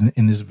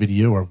in this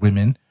video are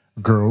women,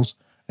 girls,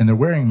 and they're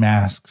wearing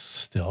masks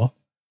still,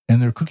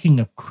 and they're cooking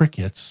up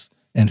crickets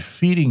and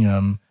feeding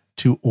them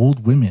to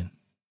old women.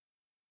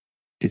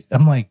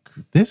 I'm like,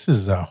 this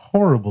is a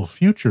horrible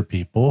future,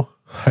 people.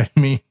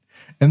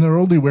 And they're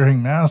only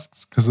wearing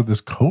masks because of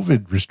this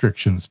COVID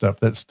restriction stuff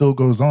that still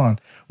goes on.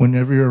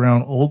 Whenever you're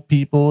around old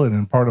people and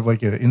in part of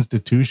like an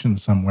institution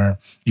somewhere,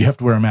 you have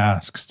to wear a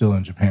mask still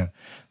in Japan.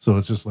 So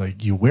it's just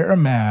like you wear a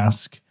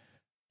mask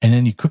and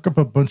then you cook up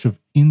a bunch of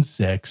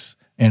insects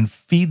and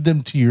feed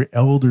them to your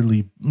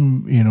elderly,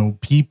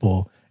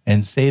 people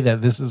and say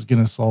that this is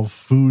going to solve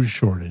food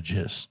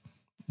shortages.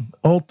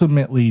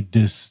 Ultimately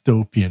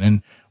dystopian.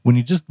 And when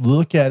you just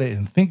look at it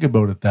and think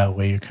about it that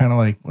way, you're kind of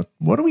like,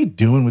 what are we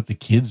doing with the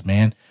kids,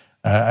 man?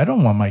 I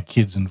don't want my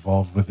kids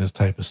involved with this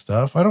type of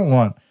stuff. I don't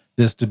want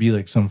this to be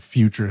like some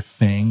future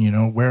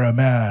thing, wear a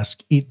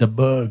mask, eat the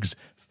bugs,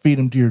 feed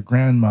them to your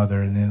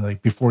grandmother. And then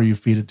like before you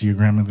feed it to your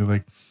grandmother,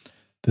 like,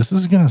 this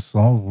is going to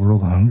solve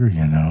world hunger,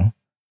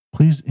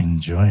 Please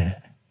enjoy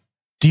it.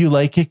 Do you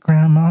like it,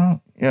 Grandma?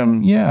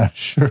 Yeah,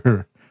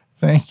 sure.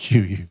 Thank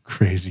you, you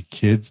crazy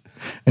kids.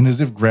 And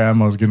as if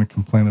grandma's going to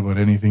complain about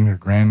anything their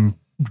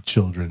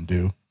grandchildren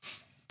do.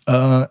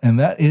 And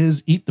that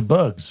is Eat the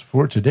Bugs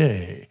for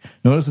today.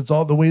 Notice it's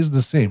all the ways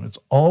the same. It's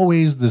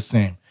always the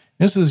same.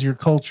 This is your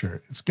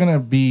culture. It's going to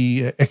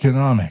be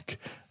economic.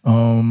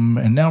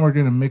 And now we're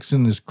going to mix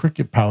in this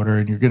cricket powder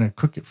and you're going to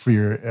cook it for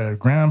your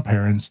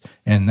grandparents.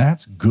 And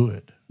that's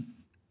good.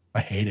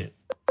 I hate it.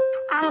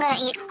 I'm gonna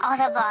eat all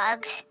the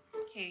bugs.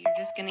 Okay, you're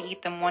just gonna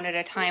eat them one at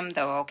a time,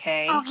 though,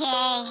 okay?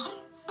 Okay.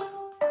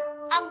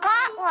 I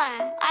got one.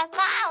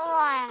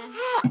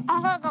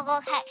 I'm gonna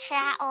go catch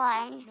that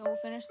one. No,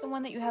 finish the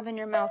one that you have in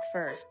your mouth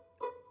first.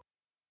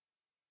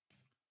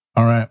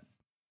 All right.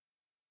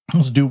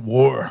 Let's do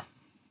war.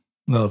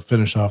 That'll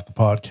finish off the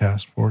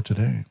podcast for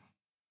today.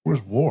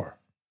 Where's war?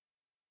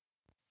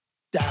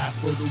 Die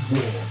for the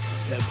war.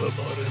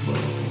 Everybody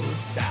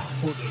must die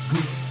for the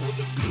good, for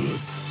the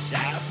good.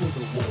 Die for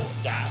the war.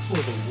 Die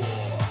for the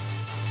war.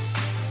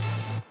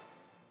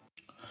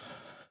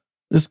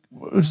 This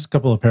just a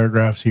couple of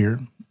paragraphs here.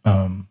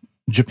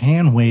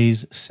 Japan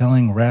weighs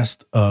selling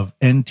rest of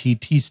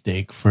NTT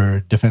stake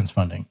for defense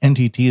funding.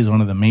 NTT is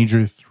one of the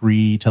major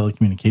 3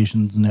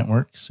 telecommunications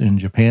networks in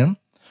Japan.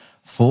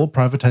 Full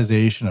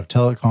privatization of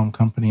telecom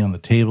company on the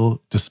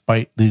table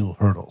despite legal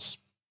hurdles.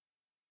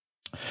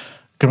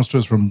 Comes to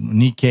us from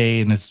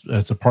Nikkei, and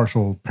it's a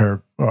partial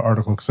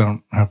article because I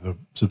don't have the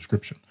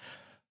subscription.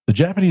 The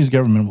Japanese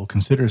government will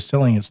consider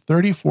selling its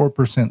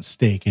 34%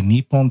 stake in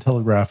Nippon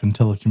Telegraph and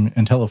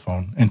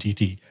Telephone,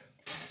 NTT,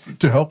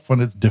 to help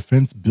fund its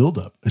defense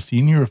buildup, a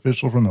senior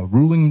official from the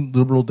ruling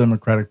Liberal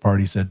Democratic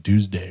Party said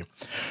Tuesday.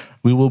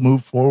 We will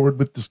move forward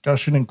with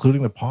discussion,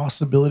 including the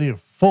possibility of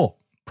full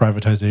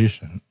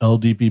privatization,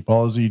 LDP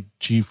policy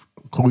chief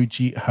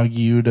Koichi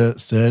Hagiuda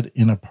said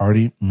in a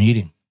party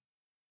meeting.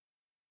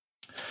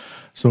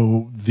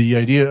 So the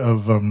idea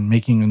of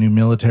making a new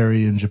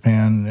military in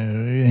Japan,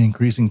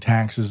 increasing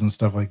taxes and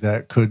stuff like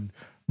that could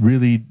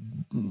really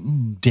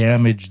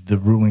damage the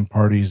ruling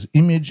party's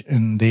image,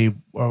 and they,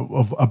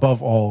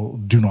 above all,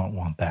 do not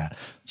want that.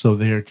 So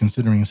they are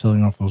considering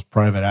selling off those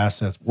private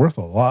assets, worth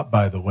a lot,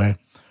 by the way,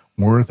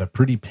 worth a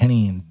pretty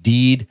penny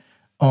indeed.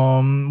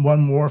 One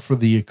more for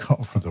the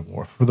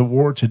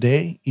war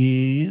today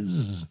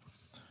is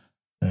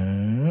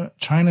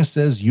China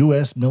says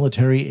U.S.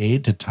 military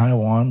aid to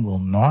Taiwan will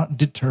not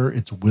deter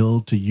its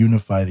will to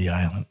unify the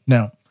island.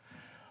 Now,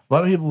 a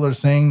lot of people are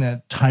saying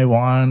that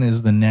Taiwan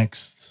is the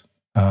next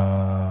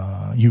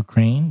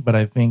Ukraine, but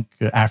I think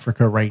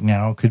Africa right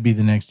now could be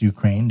the next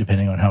Ukraine,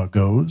 depending on how it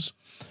goes.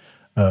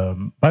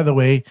 By the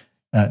way,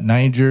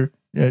 Niger,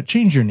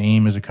 change your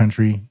name as a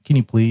country. Can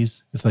you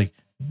please? It's like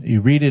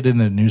you read it in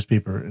the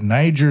newspaper.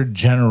 Niger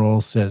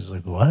General says,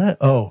 like, what?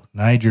 Oh,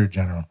 Niger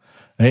General.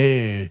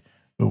 Hey,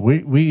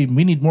 we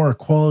need more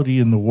equality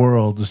in the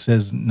world,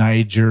 says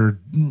Niger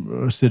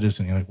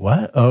citizen. You're like,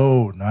 what?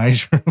 Oh,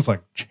 Niger. It's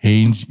like,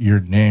 change your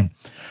name.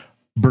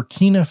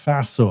 Burkina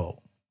Faso,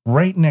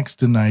 right next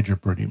to Niger,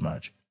 pretty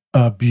much.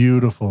 A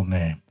beautiful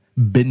name.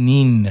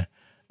 Benin.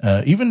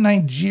 Even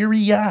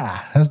Nigeria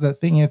has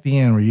that thing at the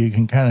end where you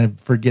can kind of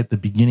forget the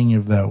beginning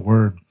of that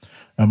word.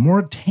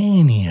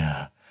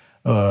 Mauritania,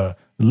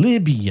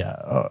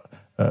 Libya,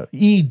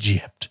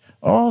 Egypt,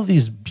 all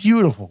these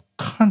beautiful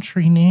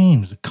country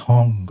names.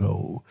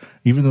 Congo,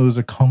 even though there's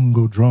a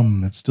Congo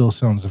drum, it still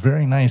sounds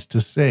very nice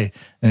to say.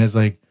 And it's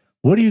like,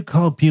 what do you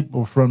call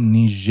people from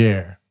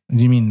Niger?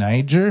 Do you mean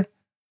Niger?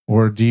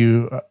 Or do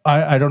you,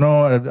 I don't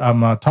know, I'm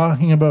not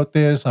talking about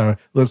this.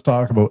 Let's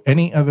talk about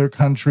any other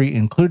country,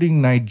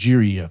 including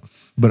Nigeria.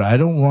 But I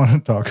don't want to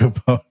talk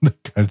about the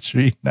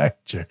country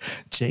Niger.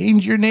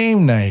 Change your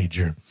name,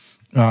 Niger.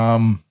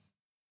 So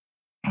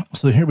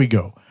here we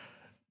go.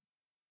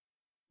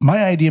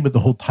 My idea about the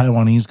whole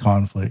Taiwanese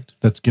conflict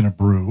that's going to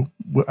brew,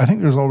 I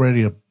think there's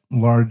already a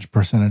large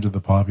percentage of the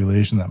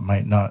population that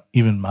might not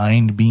even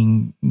mind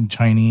being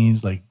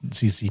Chinese, like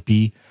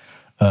CCP.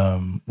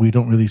 We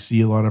don't really see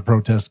a lot of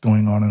protests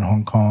going on in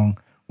Hong Kong.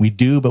 We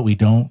do, but we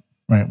don't,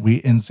 right?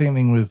 And same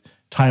thing with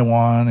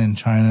Taiwan and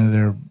China.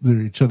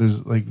 They're each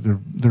other's, like,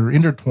 they're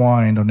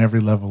intertwined on every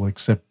level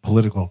except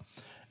political.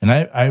 And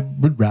I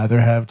would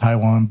rather have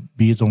Taiwan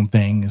be its own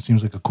thing. It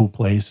seems like a cool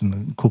place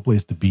and a cool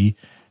place to be.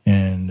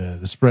 And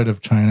the spread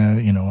of China,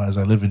 as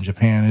I live in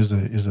Japan, is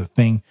a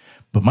thing.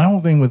 But my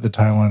whole thing with the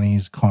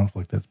Taiwanese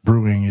conflict that's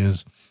brewing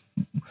is,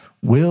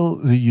 will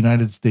the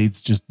United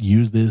States just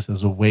use this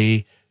as a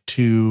way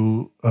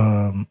to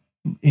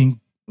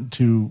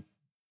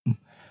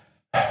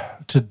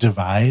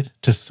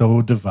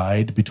sow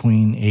divide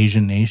between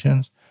Asian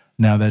nations?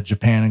 Now that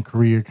Japan and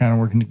Korea are kind of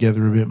working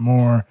together a bit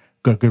more,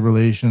 got good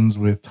relations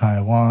with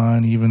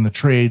Taiwan, even the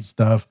trade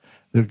stuff.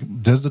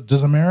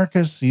 Does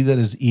America see that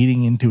as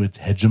eating into its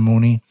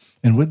hegemony?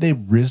 And would they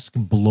risk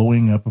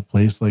blowing up a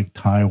place like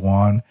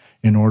Taiwan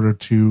in order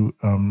to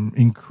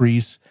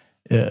increase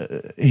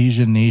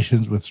Asian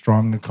nations with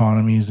strong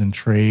economies and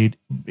trade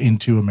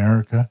into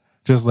America?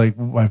 Just like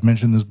I've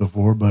mentioned this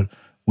before, but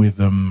with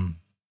the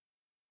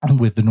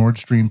Nord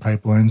Stream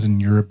pipelines in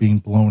Europe being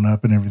blown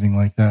up and everything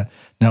like that,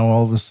 now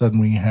all of a sudden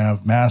we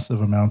have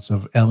massive amounts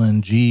of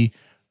LNG,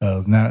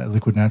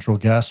 liquid natural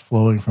gas,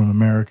 flowing from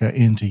America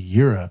into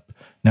Europe.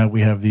 Now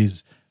we have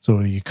these, so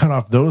you cut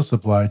off those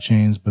supply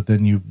chains, but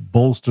then you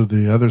bolster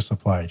the other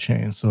supply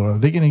chains. So are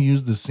they going to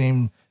use the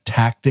same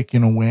tactic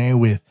in a way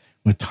with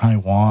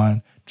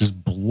Taiwan?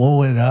 Just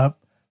blow it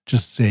up,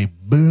 just say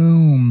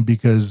boom,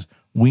 because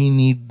we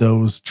need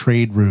those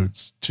trade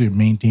routes to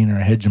maintain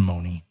our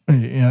hegemony.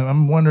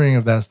 I'm wondering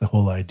if that's the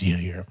whole idea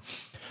here.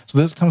 So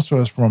this comes to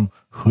us from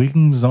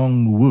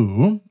Huizong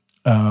Wu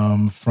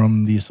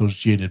from the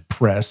Associated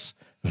Press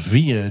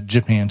via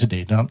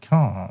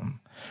JapanToday.com.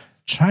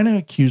 China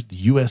accused the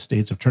U.S.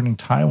 states of turning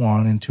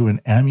Taiwan into an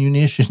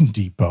ammunition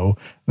depot.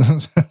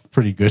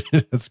 Pretty good.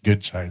 That's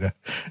good, China.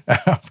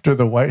 After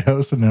the White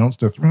House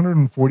announced a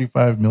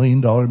 $345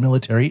 million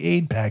military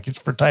aid package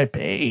for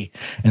Taipei,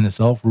 and the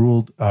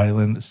self-ruled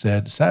island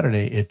said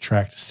Saturday it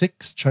tracked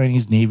 6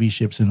 Chinese Navy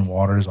ships in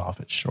waters off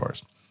its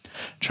shores.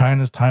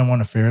 China's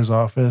Taiwan Affairs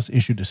Office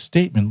issued a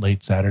statement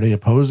late Saturday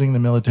opposing the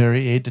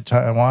military aid to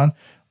Taiwan,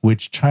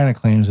 which China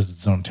claims is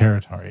its own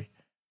territory.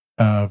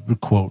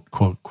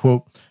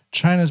 quote,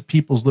 China's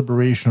People's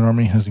Liberation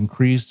Army has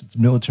increased its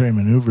military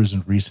maneuvers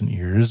in recent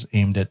years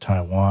aimed at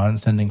Taiwan,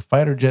 sending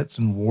fighter jets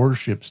and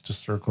warships to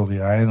circle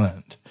the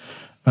island.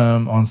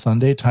 On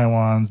Sunday,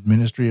 Taiwan's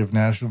Ministry of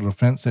National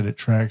Defense said it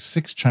tracked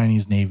 6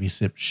 Chinese Navy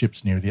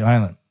ships near the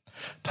island.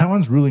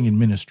 Taiwan's ruling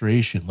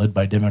administration, led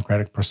by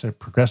Democratic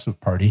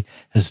Progressive Party,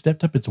 has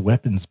stepped up its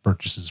weapons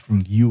purchases from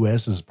the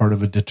U.S. as part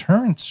of a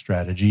deterrence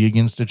strategy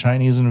against a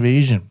Chinese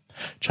invasion.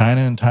 China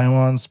and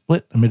Taiwan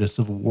split amid a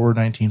civil war in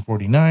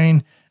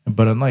 1949,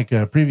 but unlike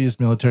previous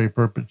military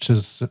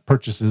purchases,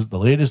 the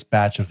latest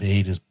batch of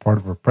aid is part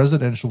of a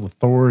presidential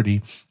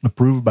authority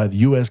approved by the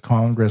U.S.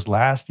 Congress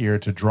last year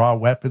to draw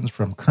weapons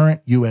from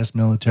current U.S.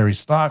 military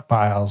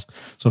stockpiles,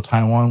 so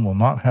Taiwan will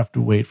not have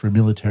to wait for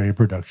military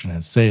production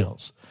and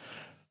sales.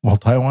 While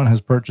Taiwan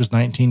has purchased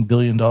 $19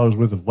 billion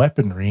worth of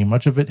weaponry,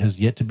 much of it has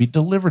yet to be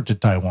delivered to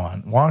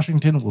Taiwan.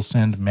 Washington will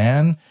send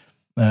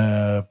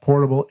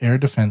portable air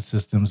defense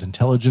systems,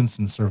 intelligence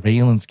and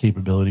surveillance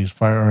capabilities,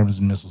 firearms,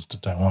 and missiles to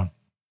Taiwan.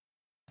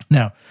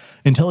 Now,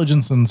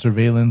 intelligence and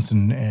surveillance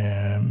and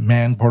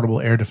man-portable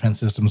air defense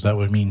systems, that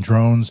would mean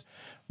drones.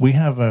 We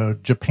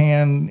have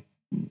Japan,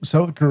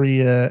 South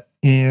Korea,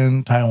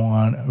 and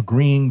Taiwan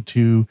agreeing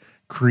to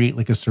create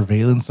like a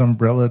surveillance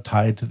umbrella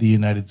tied to the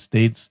United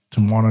States to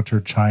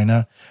monitor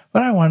China.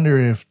 But I wonder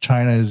if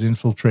China has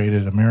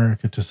infiltrated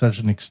America to such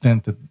an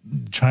extent that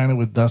China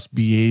would thus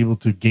be able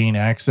to gain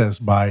access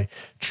by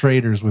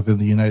traders within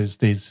the United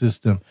States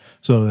system,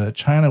 so that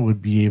China would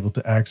be able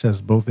to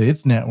access both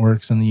its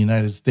networks and the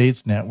United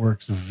States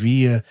networks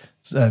via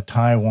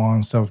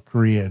Taiwan, South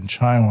Korea, and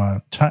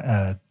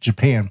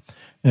Japan.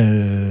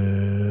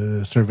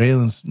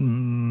 Surveillance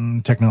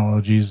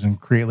technologies and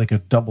create like a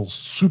double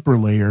super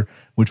layer,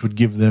 which would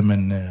give them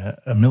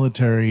a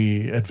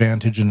military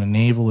advantage and a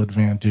naval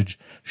advantage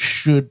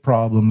should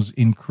problems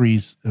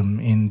increase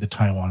in the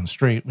Taiwan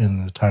Strait,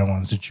 in the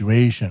Taiwan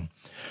situation.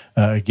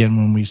 Again,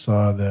 when we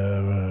saw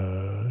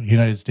the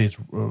United States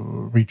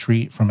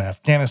retreat from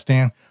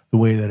Afghanistan, the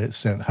way that it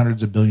sent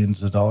hundreds of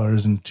billions of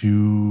dollars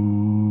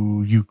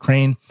into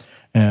Ukraine,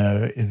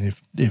 and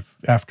if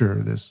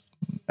after this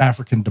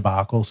African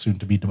debacle, soon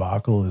to be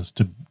debacle, is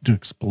to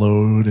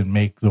explode and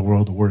make the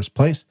world a worse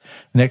place.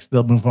 Next,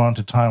 they'll move on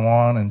to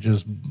Taiwan and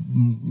just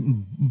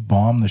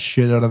bomb the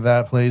shit out of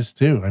that place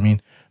too. I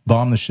mean,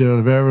 bomb the shit out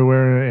of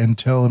everywhere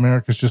until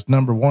America's just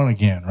number one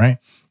again, right?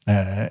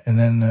 And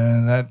then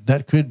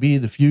that could be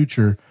the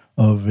future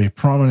of a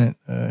prominent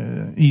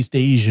East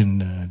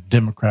Asian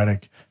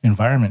democratic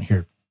environment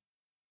here.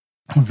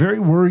 Very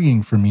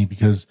worrying for me,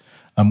 because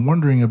I'm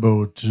wondering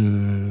about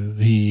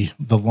the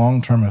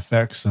long-term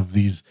effects of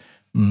these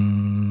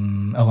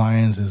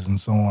alliances and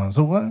so on.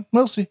 So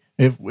we'll see.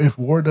 If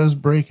war does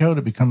break out,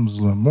 it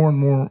becomes more and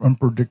more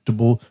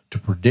unpredictable to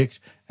predict,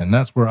 and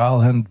that's where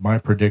I'll end my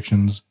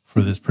predictions for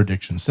this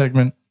prediction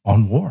segment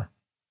on war.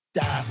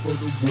 Die for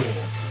the war,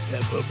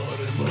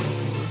 everybody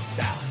moves.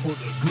 Die for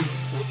the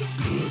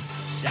good,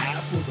 die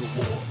for the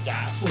war,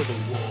 die for the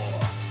war.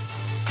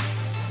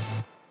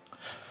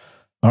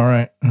 All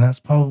right, and that's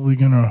probably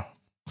gonna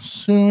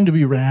soon to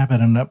be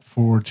wrapping up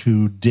for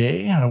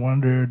today. I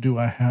wonder, do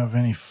I have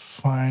any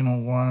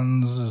final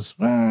ones?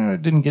 I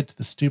didn't get to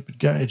the stupid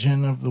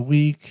gaijin of the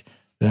week.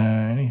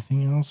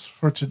 Anything else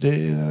for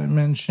today that I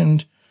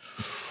mentioned?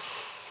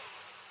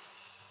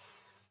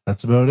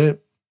 That's about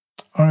it.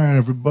 All right,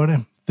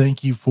 everybody.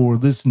 Thank you for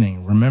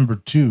listening. Remember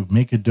to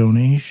make a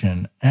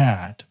donation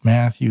at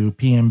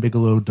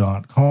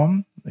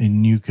MatthewPMBigelow.com.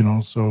 And you can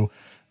also,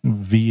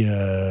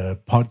 via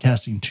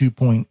Podcasting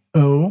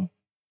 2.0,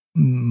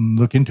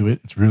 look into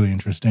it. It's really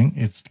interesting.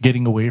 It's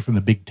getting away from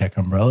the big tech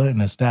umbrella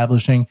and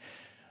establishing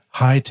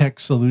high-tech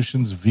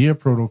solutions via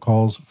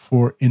protocols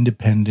for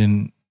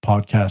independent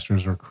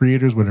podcasters or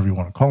creators, whatever you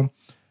want to call them.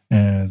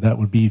 That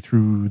would be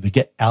through the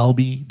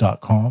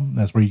getalby.com.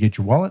 That's where you get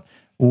your wallet.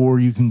 Or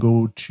you can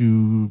go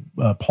to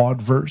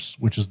Podverse,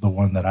 which is the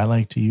one that I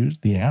like to use,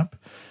 the app.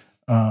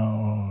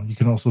 You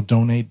can also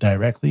donate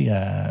directly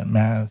at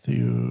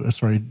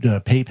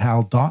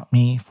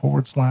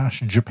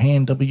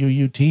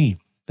paypal.me/JapanWUT.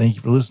 Thank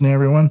you for listening,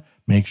 everyone.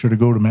 Make sure to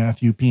go to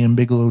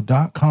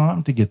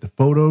MatthewPMBigelow.com to get the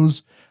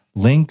photos,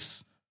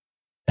 links,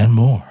 and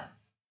more.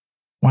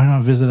 Why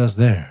not visit us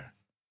there?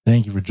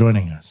 Thank you for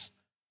joining us.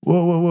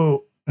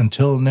 Whoa.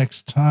 Until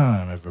next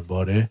time,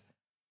 everybody.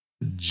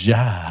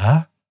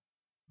 Ja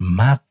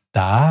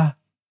mata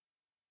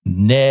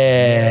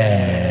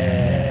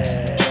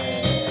ne.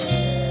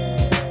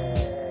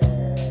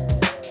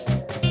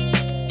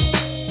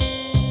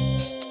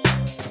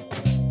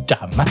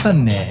 Ja mata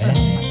ne.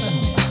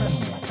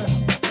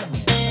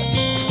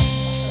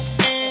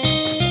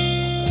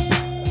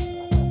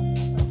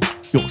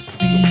 Yo,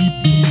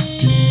 CB.